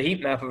it's a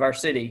heat map of our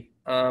city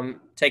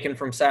taken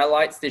from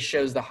satellites. This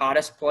shows the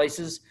hottest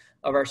places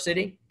of our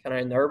city, kind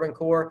of in the urban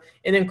core,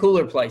 and then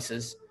cooler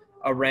places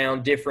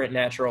around different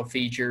natural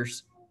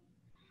features.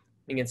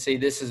 You can see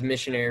this is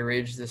Missionary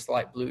Ridge, this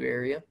light blue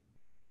area.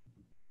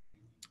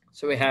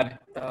 So we have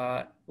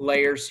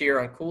layers here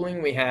on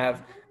cooling. We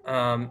have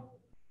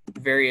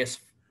various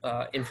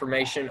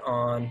information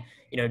on,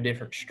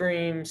 different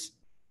streams,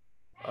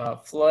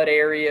 flood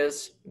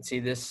areas. You can see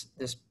this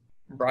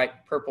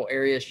bright purple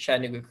area is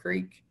Chattanooga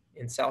Creek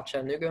in South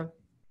Chattanooga.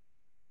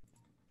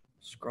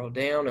 Scroll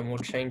down and we'll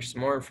change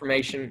some more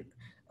information.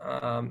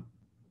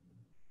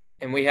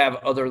 And we have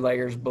other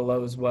layers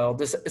below as well.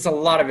 It's a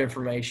lot of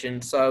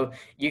information, so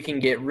you can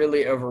get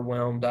really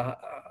overwhelmed.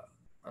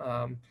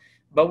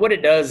 But what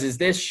it does is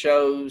this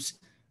shows,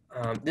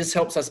 this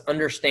helps us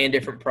understand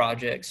different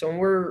projects. So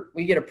when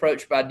we get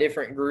approached by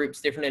different groups,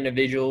 different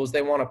individuals,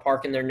 they want to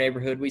park in their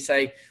neighborhood, we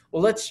say,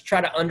 well, let's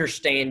try to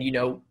understand,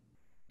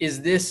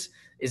 is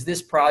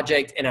this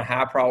project in a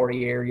high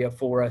priority area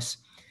for us?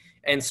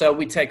 And so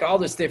we take all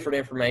this different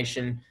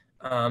information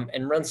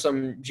and run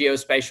some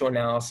geospatial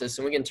analysis,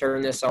 and we can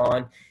turn this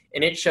on,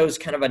 and it shows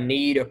kind of a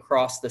need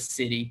across the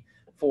city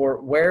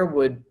for where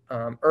would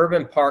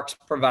urban parks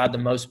provide the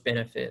most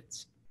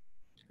benefits.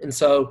 And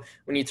so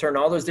when you turn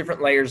all those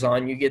different layers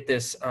on, you get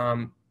this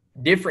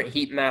different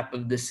heat map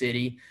of the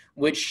city,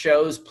 which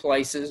shows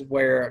places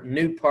where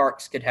new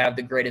parks could have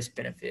the greatest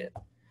benefit.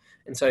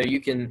 And so you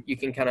can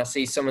kind of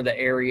see some of the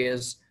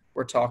areas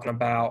we're talking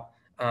about.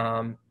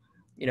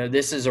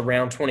 This is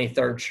around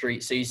 23rd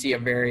Street. So you see a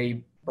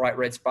very bright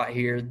red spot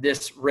here.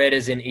 This red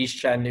is in East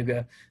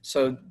Chattanooga.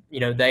 So,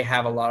 they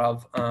have a lot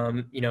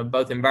of,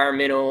 both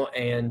environmental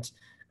and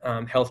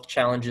health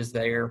challenges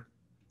there.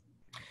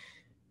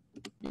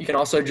 You can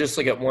also just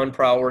look at one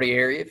priority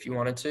area if you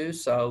wanted to.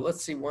 So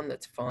let's see one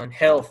that's fun.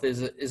 Health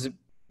is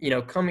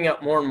coming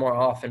up more and more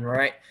often,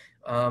 right?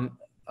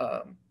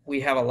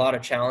 We have a lot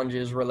of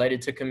challenges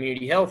related to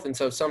community health. And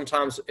so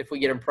sometimes if we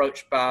get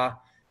approached by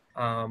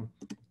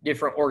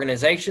different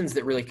organizations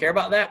that really care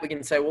about that, we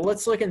can say, well,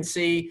 let's look and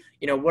see,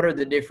 what are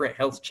the different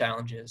health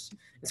challenges?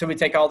 And so we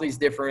take all these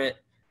different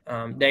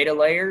data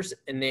layers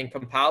and then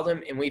compile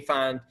them, and we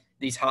find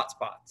these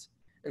hotspots.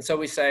 And so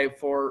we say,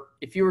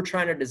 if you were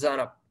trying to design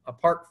a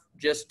park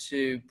just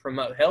to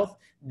promote health,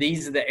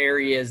 these are the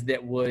areas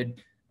that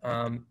would,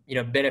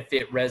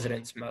 benefit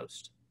residents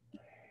most.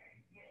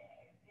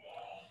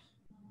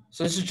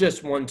 So this is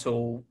just one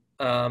tool.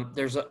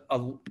 There's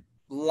a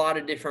lot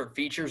of different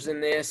features in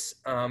this.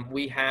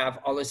 We have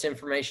all this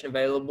information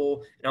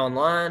available and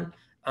online.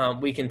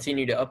 We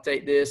continue to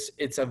update this.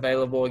 It's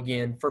available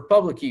again for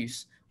public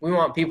use. We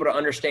want people to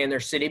understand their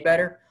city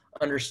better,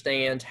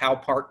 understand how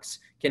parks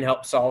can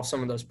help solve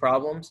some of those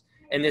problems.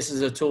 And this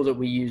is a tool that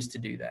we use to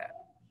do that.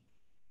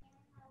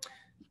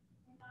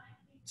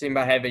 Does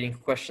anybody have any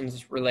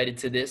questions related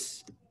to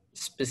this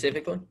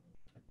specifically?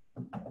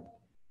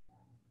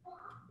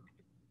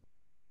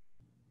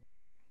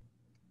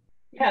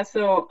 Yeah,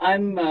 so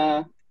I'm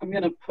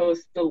going to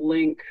post the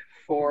link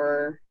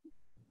for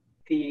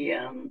the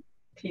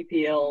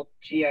TPL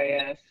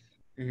GIS,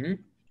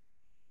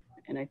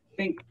 and I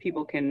think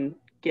people can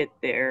get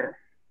there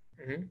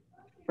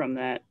from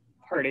that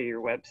part of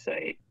your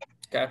website.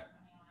 Okay.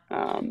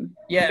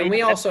 Yeah, and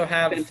we also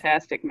have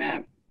fantastic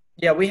map.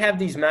 Yeah, we have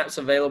these maps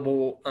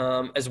available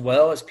as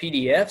well as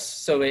PDFs.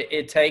 So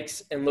it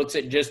takes and looks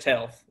at just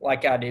health,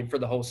 like I did for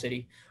the whole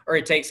city, or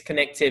it takes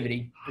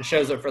connectivity and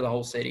shows it for the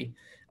whole city.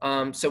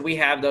 So we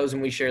have those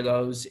and we share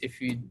those.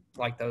 If you'd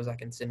like those, I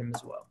can send them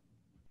as well.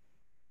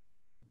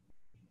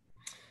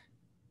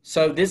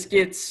 So this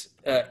gets,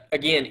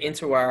 again,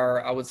 into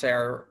our, I would say,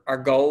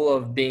 our goal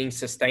of being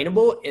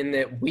sustainable, in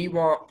that we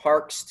want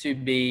parks to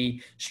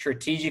be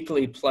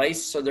strategically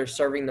placed so they're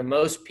serving the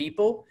most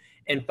people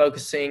and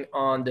focusing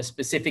on the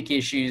specific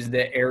issues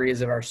that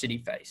areas of our city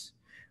face,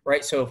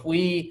 right? So if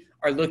we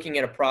are looking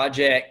at a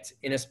project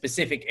in a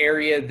specific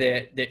area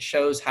that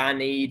shows high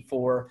need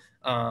for,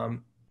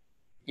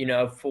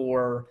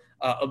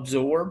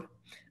 absorb,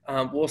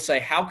 we'll say,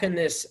 how can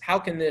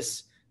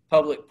this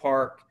public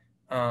park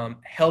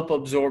help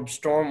absorb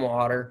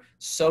stormwater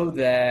so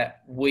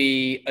that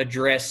we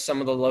address some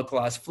of the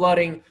localized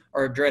flooding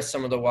or address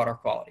some of the water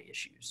quality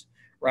issues,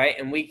 right?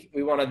 And we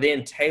want to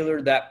then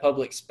tailor that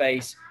public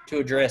space to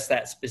address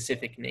that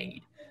specific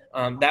need.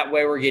 That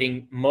way we're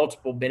getting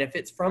multiple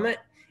benefits from it.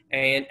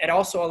 And it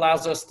also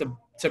allows us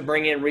to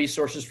bring in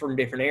resources from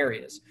different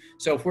areas.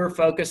 So if we're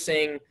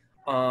focusing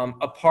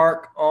a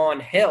park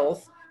on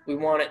health, we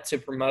want it to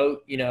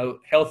promote,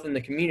 health in the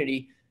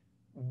community.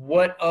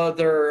 What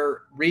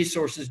other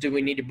resources do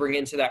we need to bring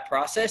into that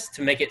process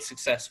to make it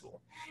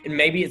successful? And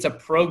maybe it's a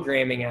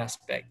programming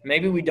aspect.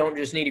 Maybe we don't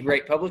just need a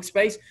great public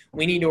space.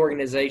 We need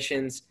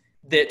organizations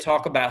that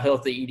talk about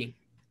healthy eating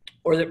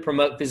or that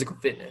promote physical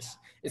fitness.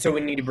 And so we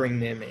need to bring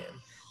them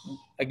in.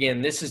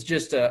 Again, this is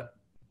just a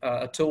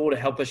tool to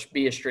help us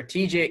be as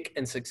strategic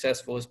and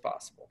successful as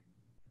possible.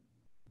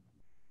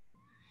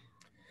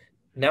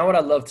 Now what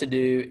I'd love to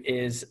do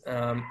is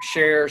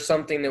share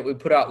something that we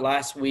put out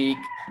last week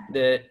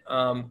that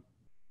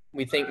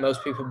we think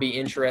most people would be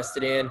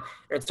interested in.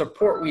 It's a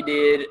report we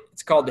did.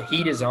 It's called The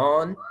Heat is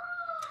On.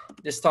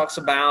 This talks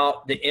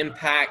about the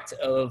impact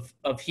of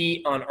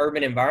heat on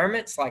urban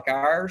environments like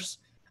ours.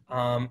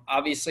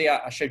 Obviously,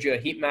 I showed you a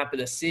heat map of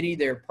the city.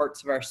 There are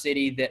parts of our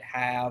city that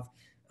have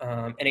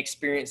and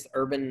experience the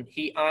urban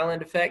heat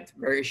island effect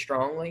very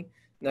strongly.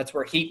 And that's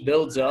where heat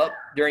builds up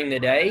during the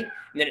day,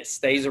 and then it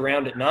stays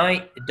around at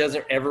night. It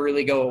doesn't ever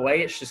really go away.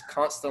 It's just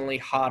constantly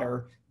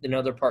hotter than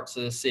other parts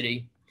of the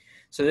city.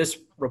 So this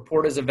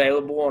report is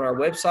available on our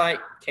website,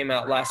 came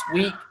out last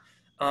week,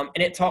 and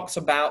it talks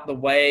about the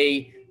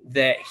way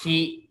that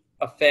heat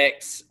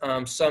affects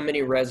so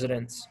many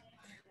residents.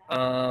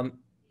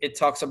 It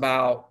talks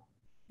about,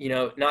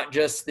 not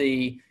just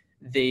the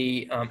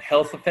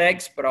health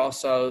effects, but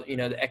also,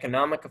 the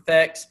economic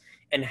effects,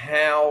 and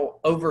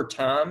how over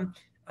time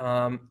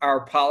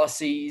our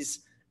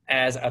policies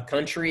as a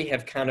country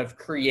have kind of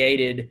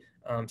created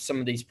some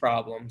of these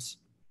problems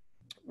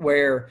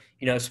where,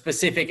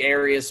 specific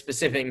areas,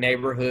 specific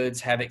neighborhoods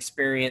have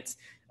experienced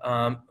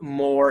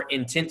more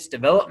intense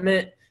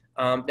development.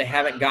 They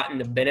haven't gotten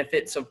the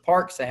benefits of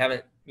parks. They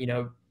haven't,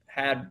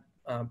 had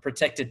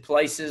protected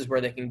places where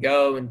they can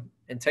go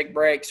and take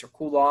breaks or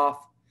cool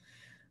off.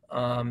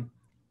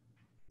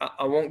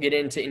 I won't get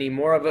into any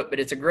more of it, but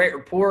it's a great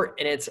report.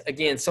 And it's,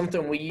 again,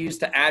 something we use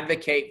to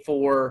advocate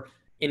for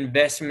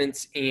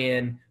investments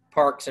in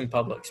parks and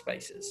public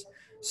spaces.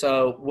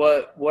 So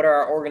what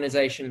our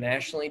organization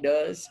nationally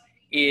does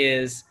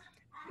is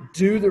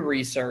do the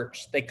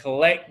research, they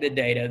collect the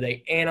data,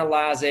 they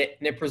analyze it,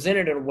 and they present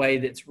it in a way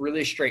that's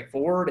really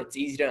straightforward, it's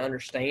easy to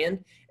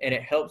understand, and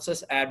it helps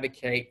us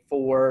advocate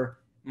for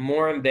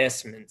more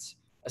investments,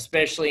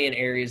 especially in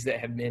areas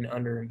that have been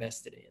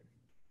underinvested in.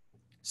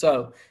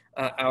 So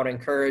I would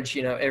encourage,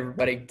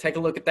 everybody take a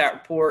look at that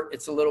report.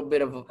 It's a little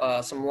bit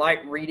of some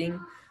light reading,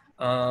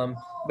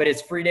 but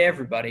it's free to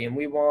everybody. And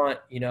we want,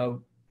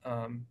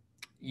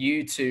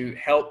 you to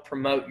help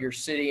promote your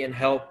city and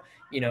help,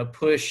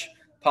 push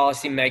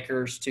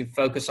policymakers to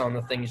focus on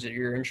the things that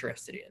you're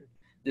interested in.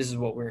 This is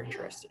what we're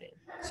interested in.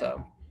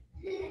 So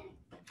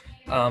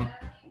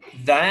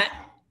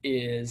that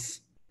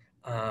is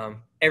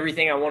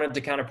everything I wanted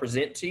to kind of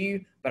present to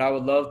you, but I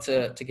would love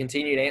to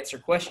continue to answer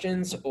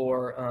questions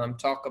or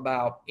talk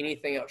about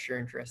anything else you're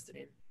interested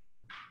in.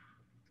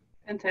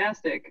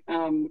 Fantastic.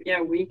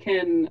 Yeah, we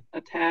can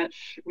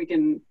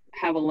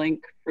have a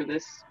link for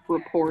this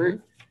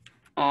report.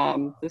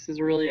 This is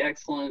a really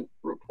excellent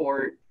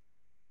report,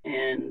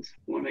 and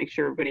I want to make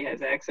sure everybody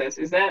has access.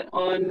 Is that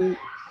on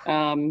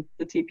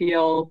the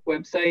TPL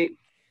website?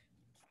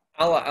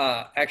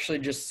 I'll actually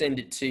just send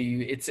it to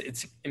you.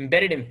 It's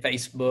embedded in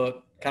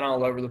Facebook, kind of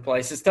all over the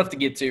place. It's tough to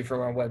get to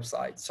from our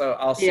website, so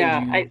I'll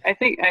send you. I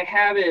think I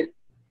have it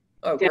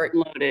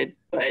downloaded,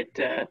 but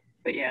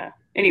yeah.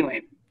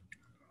 Anyway,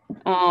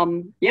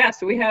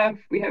 so we have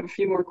a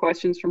few more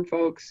questions from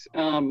folks.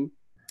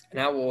 And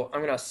I'm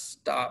gonna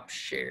stop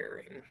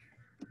sharing.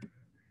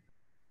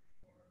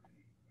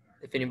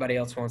 If anybody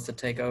else wants to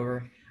take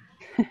over,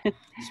 so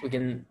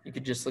you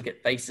could just look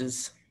at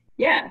faces.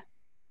 Yeah,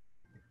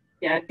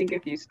 I think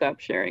if you stop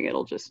sharing,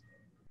 it'll just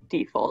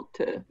default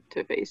to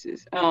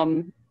faces.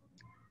 So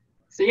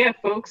yeah,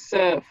 folks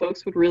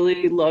would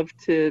really love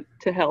to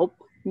help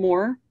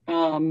more.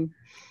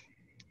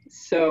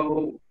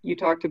 So you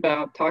talked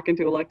about talking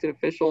to elected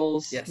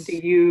officials. Yes. Do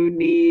you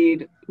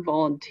need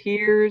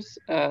volunteers?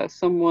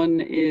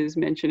 Someone is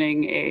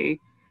mentioning a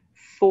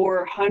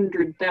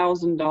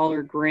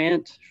 $400,000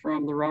 grant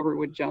from the Robert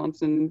Wood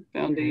Johnson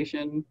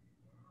Foundation,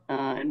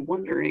 and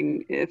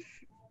wondering if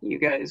you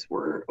guys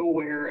were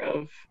aware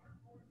of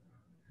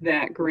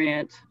that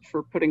grant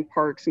for putting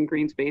parks and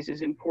green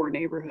spaces in poor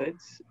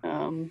neighborhoods.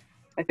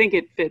 I think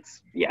it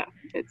fits. Yeah,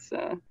 it's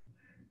so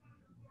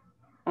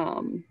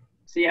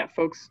yeah,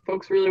 folks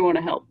really want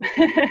to help.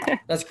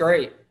 That's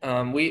great.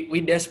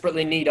 We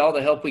desperately need all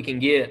the help we can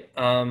get.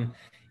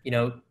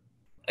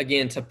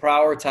 Again, to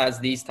prioritize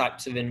these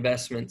types of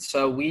investments.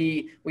 So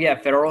we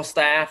have federal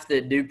staff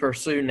that do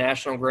pursue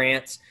national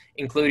grants,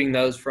 including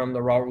those from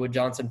the Robert Wood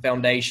Johnson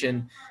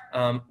Foundation.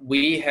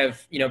 We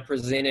have,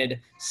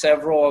 presented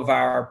several of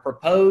our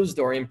proposed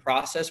or in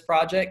process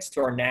projects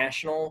to our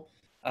national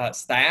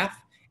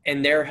staff,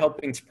 and they're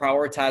helping to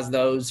prioritize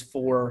those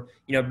for,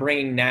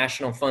 bringing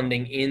national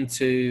funding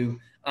into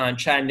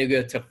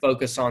Chattanooga to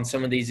focus on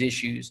some of these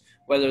issues,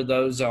 whether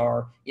those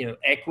are,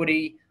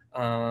 equity,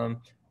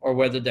 or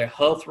whether they're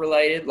health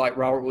related, like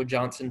Robert Wood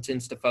Johnson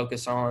tends to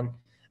focus on.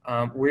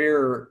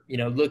 We're,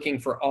 looking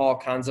for all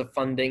kinds of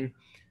funding.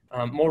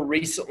 More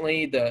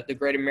recently, the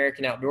Great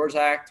American Outdoors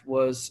Act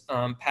was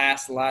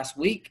passed last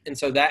week. And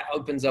so that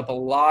opens up a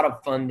lot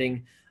of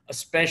funding,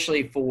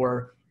 especially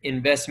for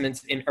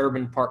investments in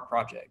urban park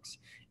projects.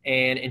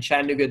 And in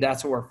Chattanooga,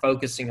 that's what we're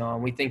focusing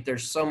on. We think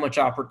there's so much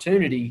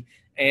opportunity,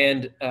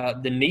 and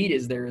the need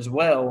is there as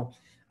well.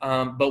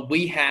 But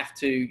we have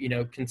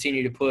to,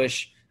 continue to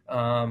push,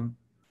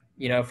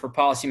 for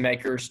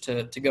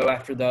policymakers to go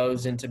after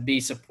those and to be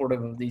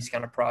supportive of these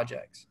kind of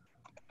projects.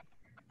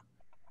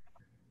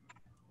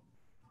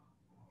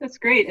 That's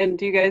great. And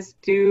do you guys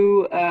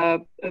do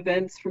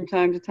events from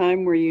time to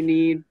time where you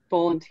need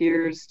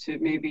volunteers to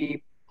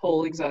maybe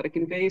pull exotic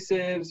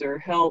invasives or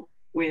help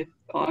with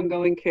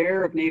ongoing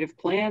care of native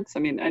plants? I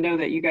mean, I know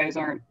that you guys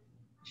aren't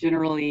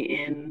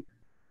generally in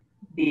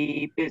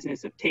the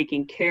business of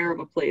taking care of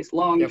a place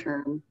long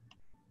term,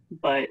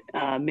 but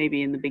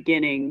maybe in the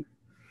beginning.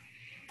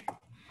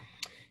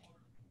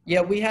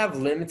 Yeah, we have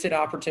limited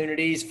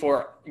opportunities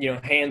for,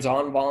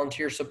 hands-on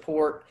volunteer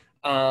support.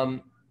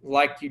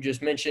 Like you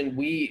just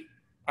mentioned,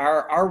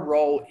 our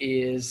role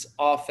is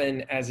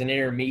often as an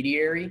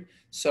intermediary.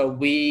 So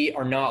we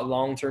are not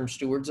long-term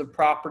stewards of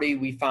property.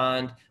 We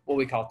find what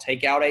we call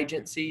takeout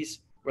agencies,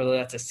 whether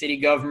that's a city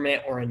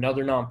government or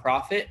another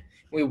nonprofit.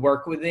 We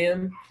work with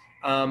them.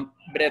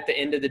 But at the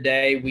end of the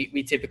day,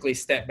 we typically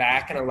step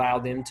back and allow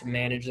them to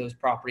manage those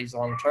properties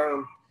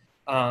long-term.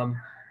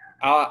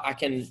 I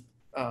can,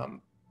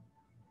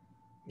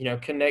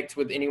 connect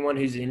with anyone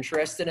who's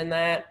interested in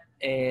that.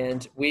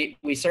 And we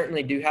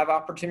certainly do have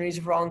opportunities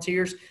for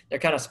volunteers. They're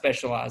kind of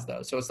specialized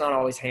though. So it's not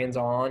always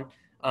hands-on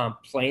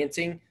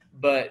planting,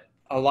 but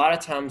a lot of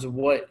times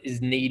what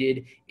is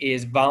needed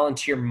is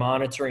volunteer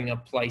monitoring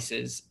of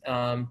places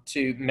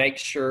to make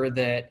sure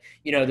that,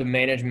 the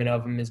management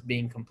of them is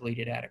being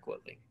completed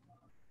adequately.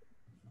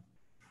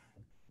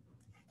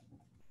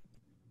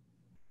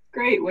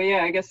 Great. Well,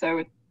 yeah, I guess I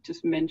would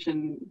just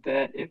mention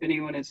that if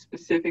anyone is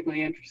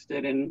specifically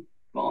interested in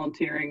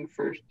volunteering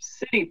for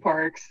city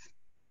parks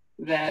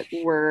that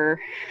were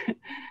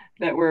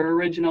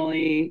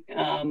originally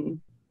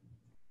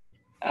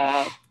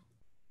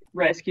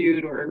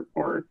rescued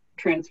or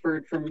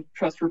transferred from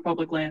Trust for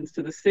Public Lands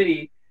to the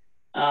city,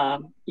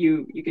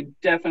 you could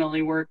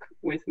definitely work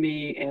with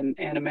me and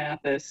Anna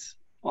Mathis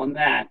on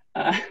that.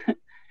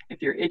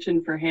 If you're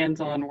itching for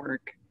hands-on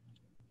work.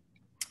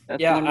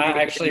 That's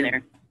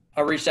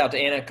I reached out to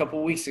Anna a couple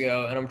of weeks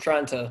ago, and I'm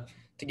trying to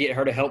get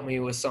her to help me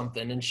with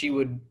something, and she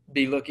would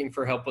be looking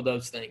for help with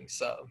those things.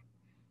 So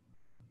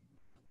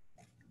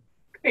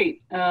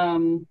great.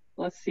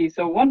 Let's see.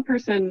 So one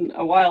person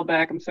a while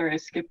back, I'm sorry I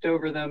skipped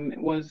over them,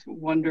 was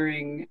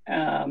wondering,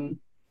 do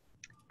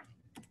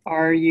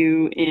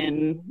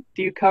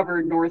you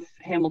cover North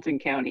Hamilton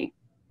County?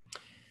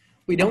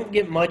 We don't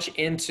get much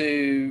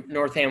into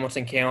North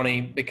Hamilton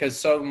County because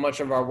so much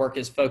of our work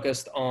is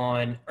focused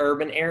on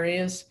urban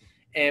areas.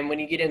 And when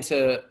you get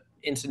into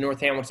North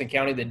Hamilton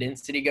County, the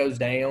density goes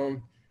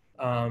down,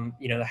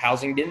 the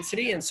housing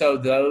density. And so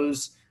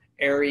those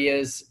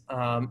areas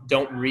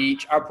don't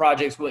reach, our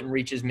projects wouldn't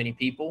reach as many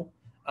people.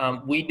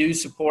 We do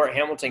support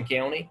Hamilton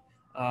County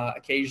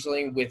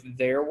occasionally with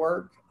their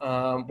work,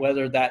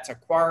 whether that's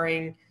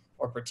acquiring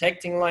or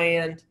protecting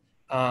land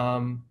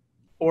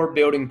or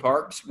building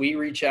parks. We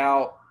reach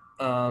out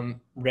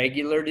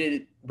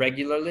regularly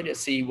to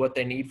see what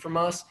they need from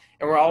us,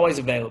 and we're always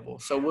available.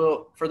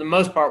 So for the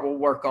most part, we'll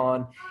work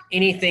on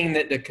anything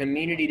that the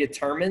community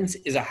determines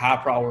is a high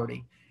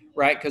priority,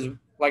 right? Because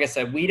like I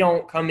said, we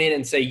don't come in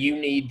and say, you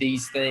need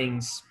these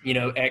things,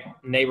 at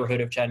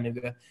neighborhood of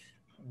Chattanooga.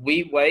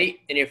 We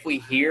wait, and if we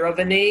hear of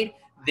a need,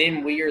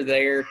 then we are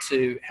there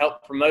to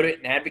help promote it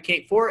and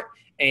advocate for it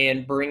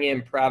and bring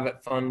in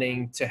private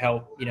funding to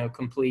help,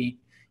 complete,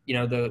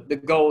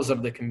 the goals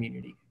of the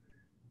community.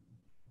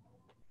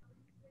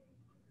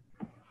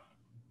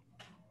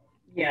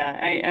 Yeah,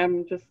 I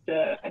am just,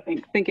 I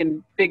think,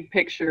 thinking big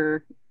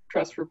picture.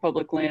 Trust for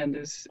Public Land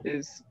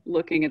is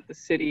looking at the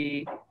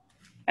city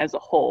as a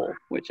whole,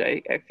 which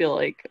I feel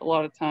like a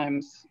lot of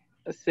times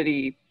a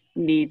city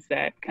needs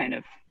that kind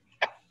of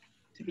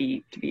to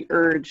be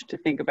urged to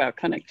think about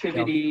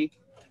connectivity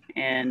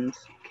and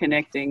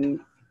connecting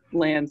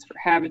lands for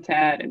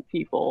habitat and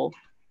people.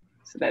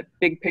 So that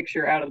big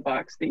picture out of the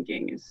box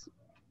thinking is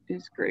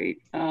great.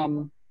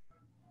 And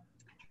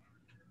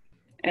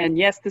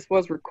yes, this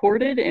was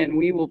recorded and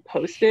we will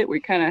post it. We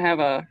kind of have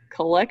a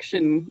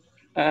collection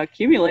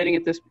accumulating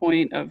at this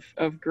point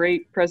of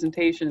great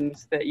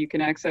presentations that you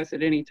can access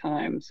at any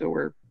time. So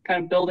we're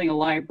kind of building a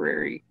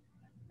library,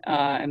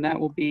 and that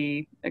will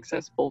be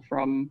accessible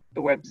from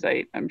the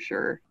website, I'm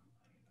sure.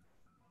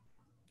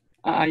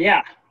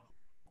 Yeah,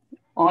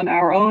 on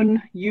our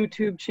own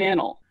YouTube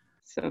channel.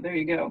 So there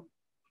you go.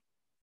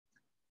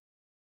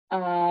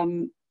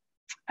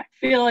 I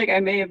feel like I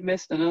may have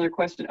missed another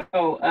question.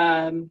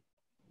 Oh,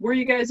 were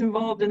you guys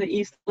involved in the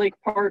East Lake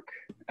Park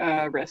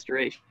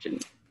restoration?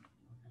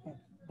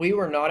 We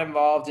were not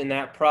involved in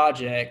that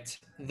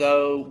project,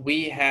 though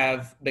we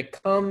have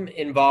become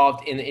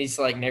involved in the East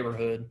Lake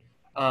neighborhood.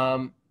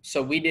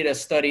 So we did a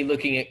study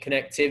looking at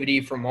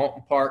connectivity from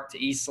Walton Park to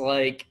East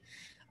Lake.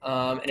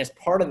 And as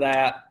part of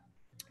that,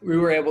 we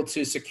were able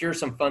to secure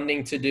some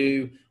funding to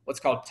do what's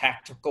called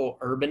tactical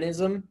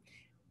urbanism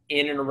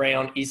in and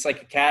around East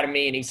Lake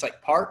Academy and East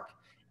Lake Park.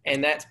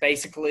 And that's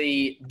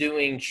basically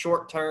doing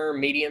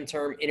short-term,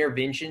 medium-term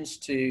interventions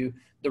to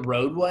the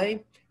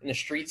roadway and the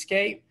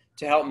streetscape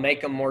to help make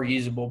them more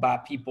usable by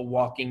people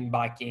walking,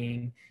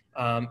 biking,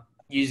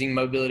 using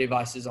mobility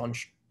devices,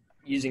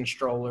 using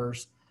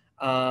strollers.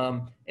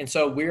 And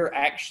so we're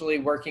actually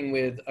working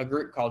with a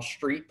group called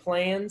Street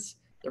Plans.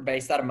 They're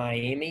based out of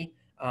Miami.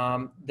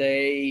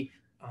 They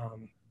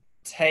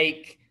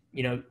take,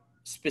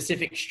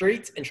 specific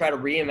streets and try to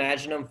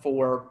reimagine them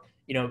for,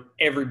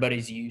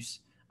 everybody's use.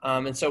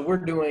 And so we're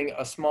doing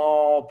a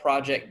small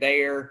project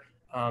there.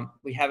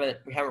 We haven't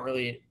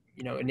really,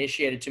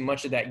 initiated too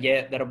much of that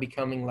yet. That'll be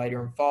coming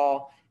later in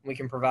fall. We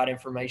can provide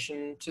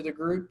information to the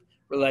group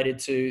related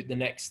to the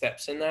next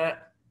steps in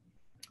that.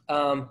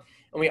 And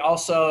we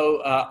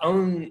also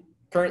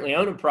currently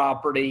own a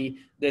property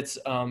that's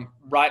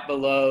right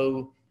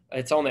below,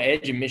 it's on the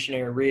edge of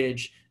Missionary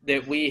Ridge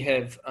that we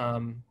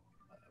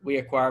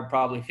acquired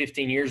probably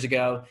 15 years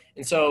ago.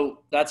 And so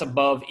that's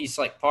above East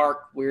Lake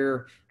Park.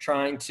 We're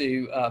trying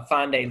to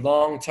find a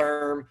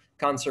long-term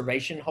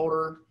conservation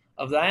holder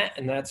of that.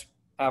 And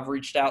I've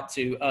reached out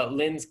to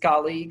Lynn's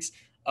colleagues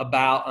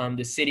about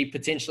the city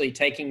potentially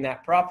taking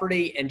that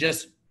property and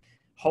just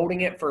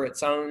holding it for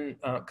its own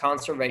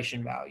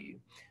conservation value.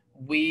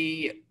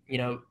 The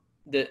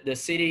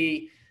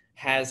city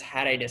has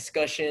had a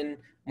discussion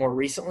more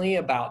recently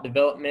about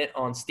development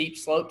on steep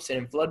slopes and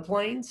in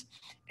floodplains.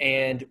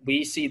 And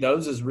we see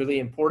those as really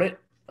important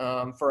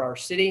for our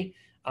city.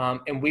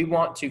 And we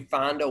want to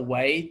find a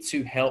way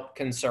to help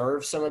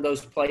conserve some of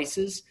those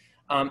places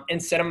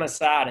and set them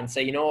aside and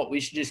say, you know what,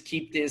 we should just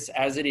keep this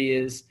as it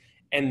is.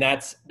 And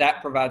that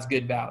provides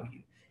good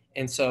value.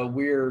 And so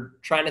we're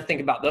trying to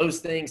think about those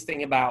things,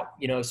 think about,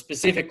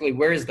 specifically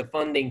where is the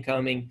funding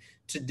coming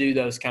to do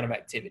those kind of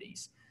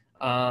activities.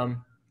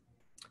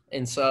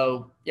 And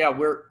so, yeah,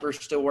 we're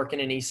still working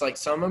in East Lake.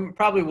 Some of them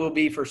probably will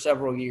be for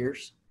several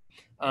years.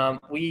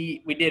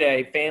 We did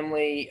a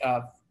family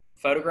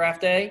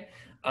photograph day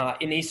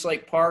in East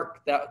Lake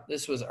Park.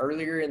 This was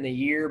earlier in the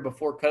year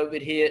before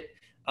COVID hit.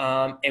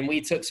 And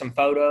we took some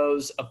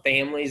photos of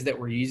families that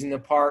were using the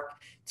park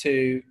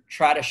to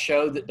try to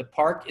show that the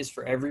park is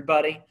for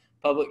everybody.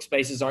 Public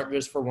spaces aren't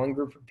just for one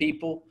group of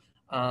people.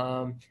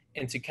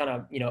 And to kind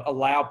of,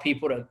 allow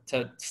people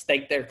to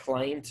stake their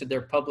claim to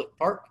their public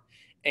park.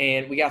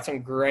 And we got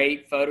some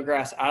great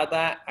photographs out of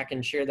that. I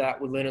can share that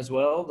with Lynn as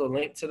well, the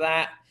link to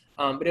that.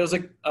 But it was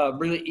a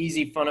really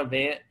easy, fun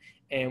event.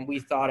 And we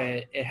thought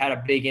it had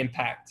a big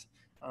impact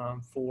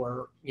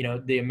for,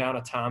 the amount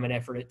of time and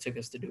effort it took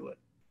us to do it.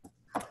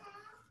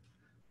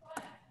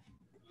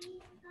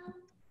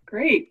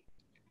 Great.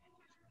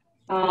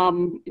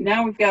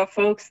 Now we've got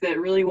folks that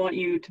really want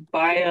you to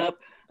buy up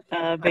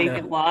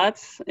vacant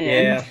lots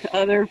and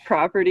other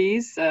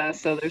properties.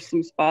 So there's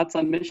some spots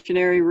on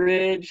Missionary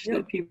Ridge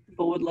that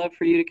people would love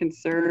for you to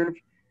conserve.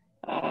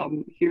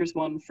 Here's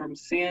one from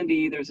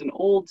Sandy. There's an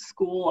old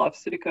school off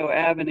Citico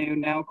Avenue,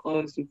 now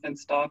closed and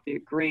fenced off, a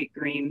great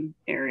green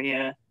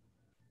area.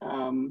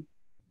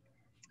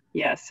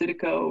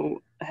 Citico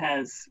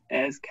has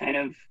kind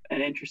of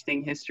an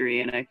interesting history,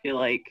 and I feel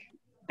like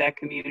that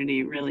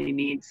community really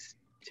needs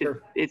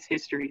its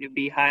history to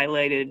be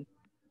highlighted.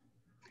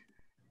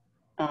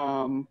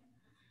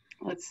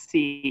 Let's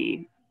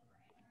see.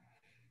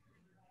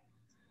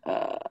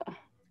 I'm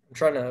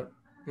trying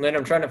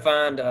to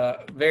find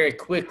very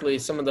quickly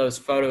some of those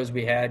photos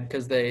we had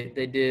because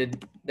they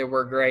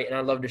were great, and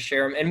I'd love to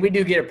share them. And we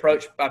do get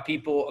approached by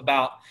people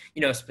about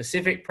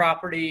specific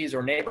properties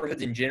or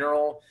neighborhoods in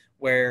general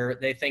where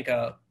they think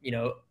a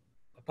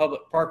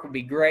public park would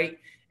be great.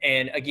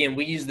 And again,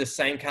 we use the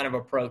same kind of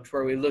approach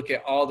where we look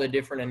at all the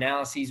different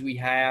analyses we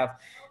have.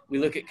 We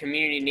look at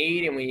community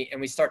need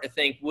and we start to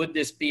think, would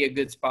this be a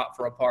good spot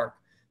for a park?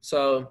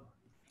 So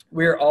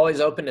we're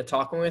always open to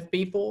talking with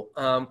people,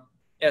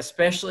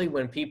 especially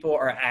when people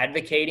are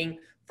advocating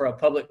for a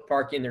public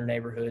park in their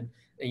neighborhood.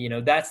 You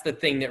know, that's the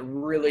thing that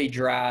really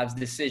drives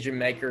decision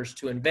makers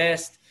to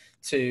invest,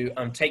 to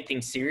take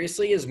things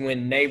seriously, is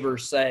when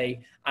neighbors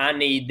say, I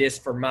need this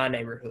for my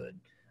neighborhood.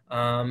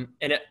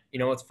 You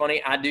know, it's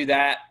funny, I do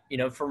that, you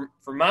know, for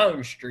my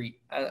own street.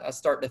 I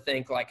start to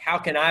think, like, how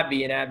can I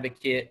be an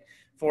advocate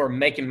for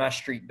making my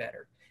street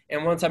better?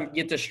 And once I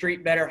get the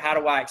street better, how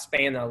do I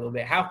expand that a little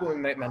bit? How can we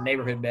make my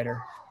neighborhood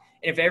better?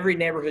 And if every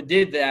neighborhood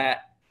did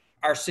that,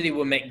 our city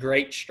will make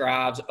great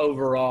strides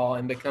overall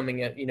in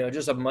becoming a, you know,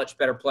 just a much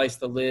better place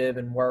to live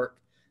and work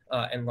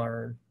and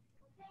learn.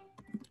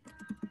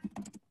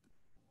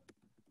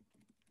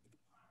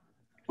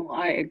 Well,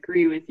 I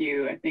agree with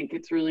you. I think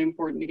it's really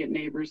important to get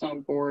neighbors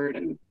on board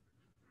and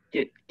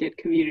get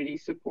community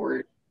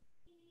support.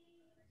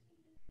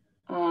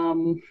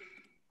 All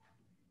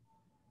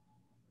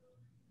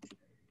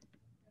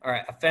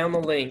right, I found the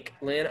link.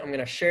 Lynn, I'm going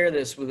to share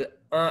this with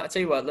I'll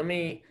tell you what,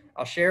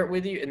 I'll share it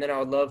with you, and then I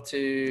would love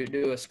to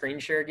do a screen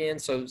share again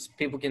so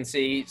people can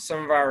see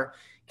some of our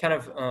kind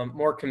of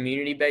more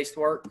community-based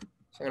work.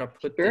 So I'm going to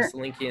put this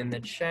link in the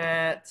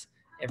chat.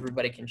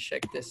 Everybody can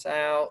check this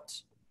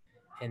out.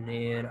 And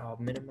then I'll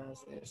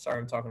minimize this. Sorry,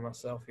 I'm talking to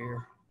myself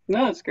here.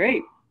 No, it's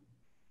great.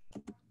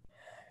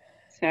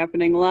 It's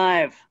happening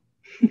live.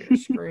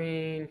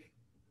 Screen.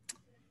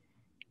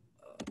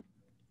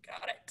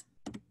 Got it.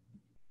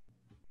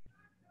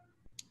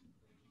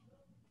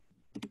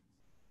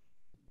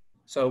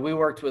 So we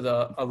worked with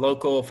a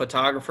local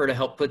photographer to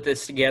help put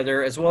this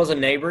together, as well as a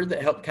neighbor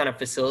that helped kind of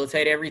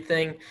facilitate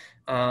everything.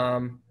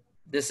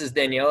 This is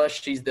Daniela.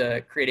 She's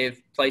the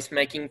creative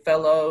placemaking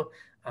fellow.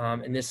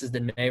 And this is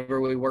the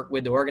neighbor we work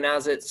with to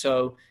organize it.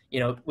 So, you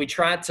know, we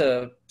tried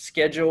to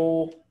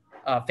schedule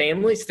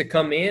families to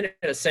come in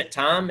at a set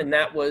time, and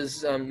that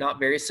was not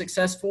very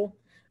successful.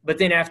 But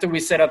then after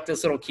we set up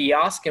this little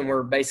kiosk and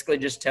we're basically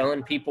just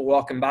telling people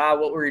walking by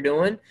what we were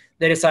doing,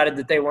 they decided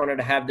that they wanted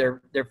to have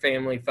their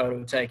family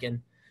photo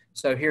taken.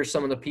 So here's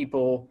some of the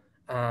people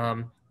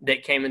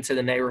that came into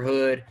the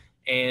neighborhood.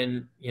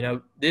 And, you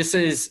know, this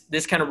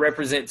kind of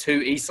represents who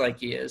Eastlake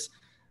is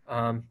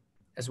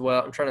as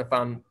well. I'm trying to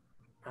find,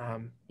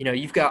 you know,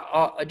 you've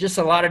got just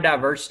a lot of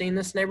diversity in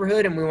this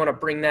neighborhood, and we want to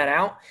bring that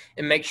out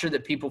and make sure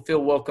that people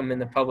feel welcome in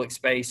the public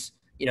space,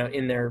 you know,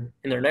 in their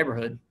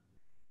neighborhood.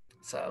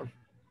 So.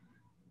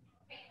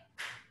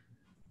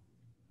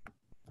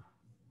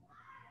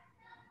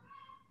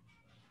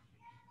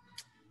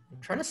 I'm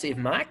trying to see if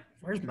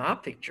where's my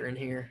picture in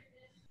here?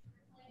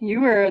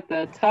 You were at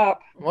the top.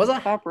 Was I?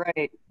 Top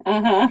right.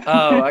 Uh-huh.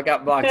 Oh, I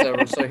got blocked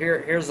over. So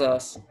here's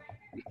us.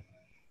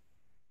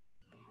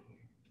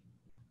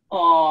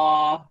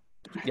 Aw.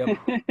 Yep.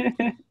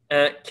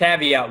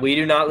 Caveat: we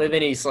do not live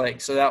in Eastlake,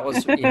 so that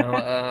was, you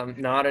know,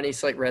 not an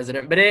Eastlake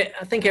resident. But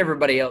I think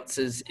everybody else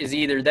is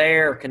either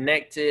there, or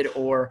connected,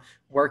 or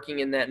working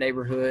in that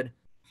neighborhood.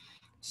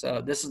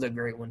 So this is a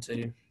great one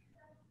too.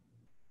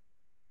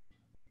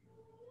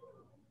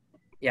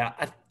 Yeah,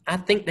 I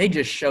think they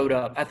just showed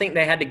up. I think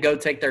they had to go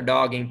take their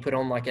dog and put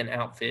on like an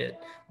outfit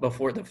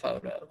before the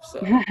photo. So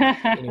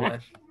anyway.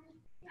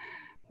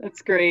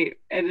 That's great.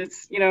 And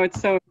it's, you know,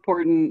 it's so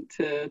important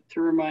to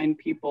remind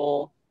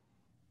people,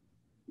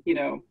 you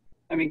know,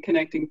 I mean,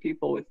 connecting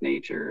people with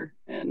nature.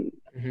 And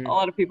a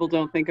lot of people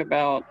don't think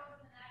about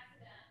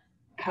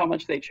how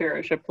much they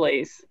cherish a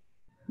place,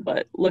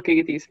 but looking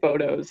at these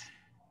photos,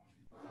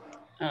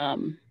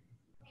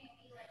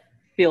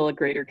 feel a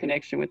greater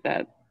connection with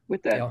that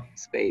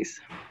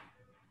space.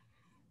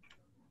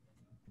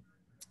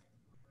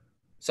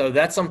 So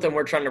that's something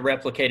we're trying to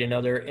replicate in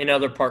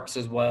other parks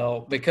as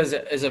well, because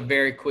it is a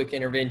very quick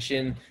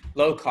intervention,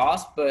 low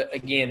cost, but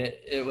again,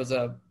 it was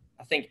I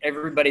think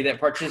everybody that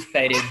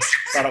participated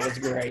thought it was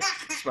great.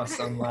 It's my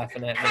son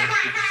laughing at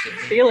me.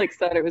 Felix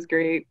thought it was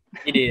great.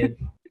 He did.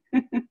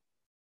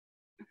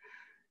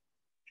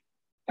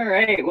 All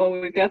right, well,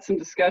 we've got some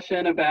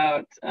discussion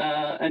about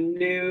a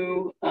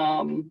new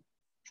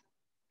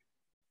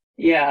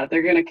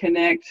we're going to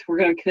connect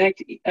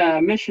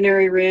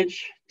Missionary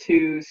Ridge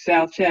to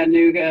South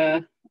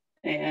Chattanooga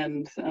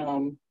and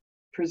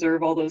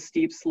preserve all those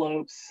steep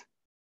slopes.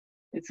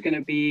 It's going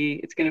to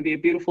be a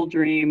beautiful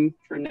dream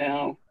for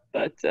now,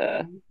 but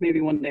maybe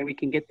one day we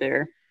can get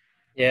there.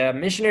 Yeah,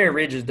 Missionary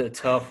Ridge is the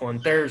tough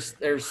one. There's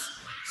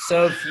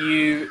so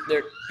few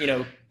you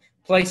know,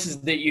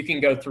 places that you can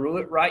go through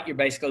it, right? You're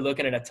basically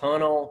looking at a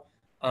tunnel.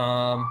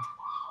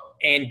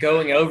 And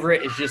going over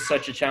it is just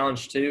such a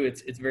challenge too.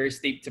 It's very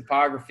steep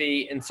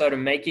topography, and so to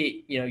make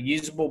it, you know,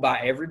 usable by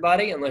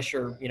everybody, unless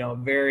you're, you know, a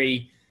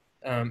very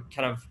kind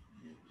of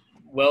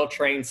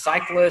well-trained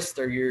cyclist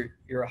or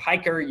you're a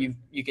hiker, you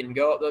can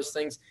go up those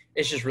things.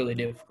 It's just really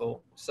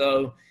difficult.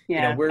 So you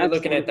know, we're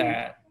looking at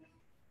that.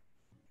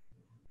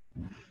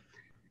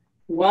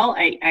 Well,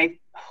 I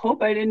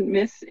hope I didn't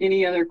miss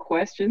any other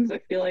questions. I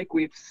feel like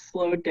we've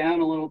slowed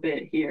down a little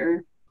bit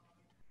here.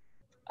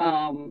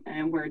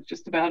 And we're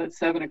just about at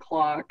 7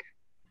 o'clock.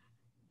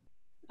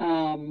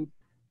 So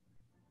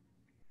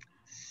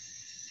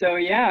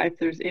yeah, if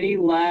there's any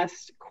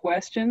last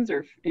questions or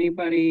if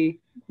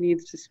anybody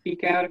needs to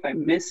speak out, if I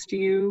missed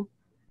you.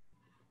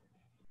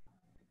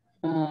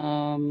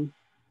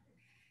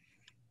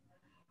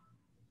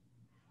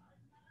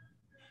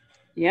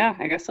 Yeah,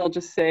 I guess I'll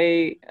just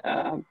say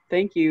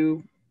thank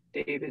you,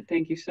 David.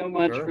 Thank you so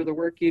much Sure. for the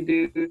work you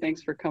do.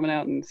 Thanks for coming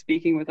out and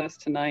speaking with us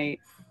tonight.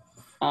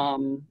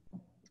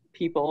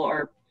 People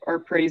are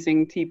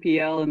praising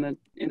TPL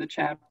in the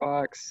chat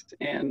box,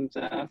 and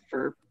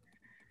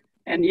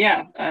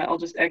yeah, I'll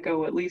just echo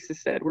what Lisa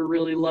said. We're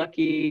really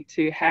lucky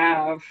to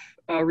have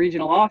a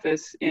regional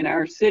office in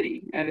our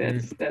city.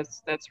 And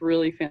that's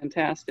really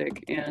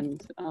fantastic,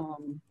 and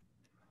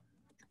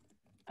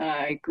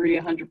I agree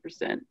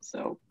 100%.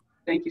 So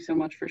thank you so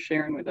much for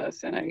sharing with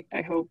us, and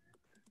I hope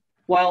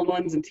Wild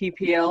Ones and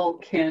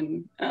TPL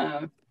can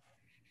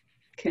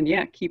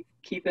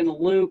keep in the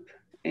loop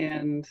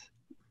and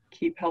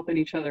keep helping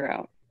each other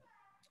out.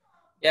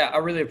 Yeah, I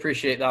really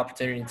appreciate the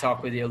opportunity to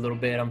talk with you a little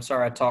bit. I'm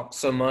sorry I talked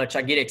so much.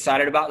 I get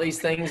excited about these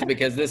things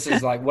because this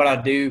is like what I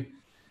do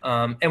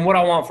and what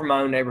I want for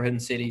my own neighborhood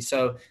and city.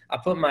 So I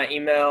put my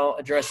email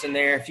address in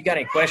there. If you got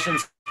any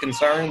questions,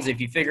 concerns,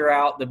 if you figure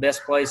out the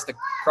best place to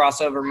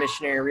cross over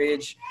Missionary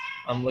Ridge,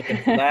 I'm looking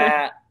for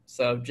that.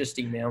 So just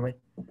email me.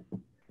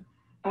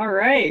 All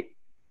right.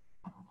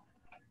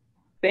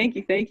 Thank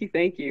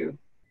you.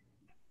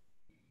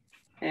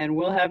 And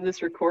we'll have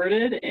this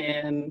recorded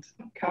and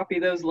copy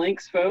those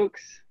links,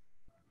 folks.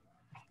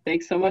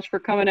 Thanks so much for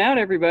coming out,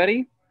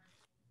 everybody.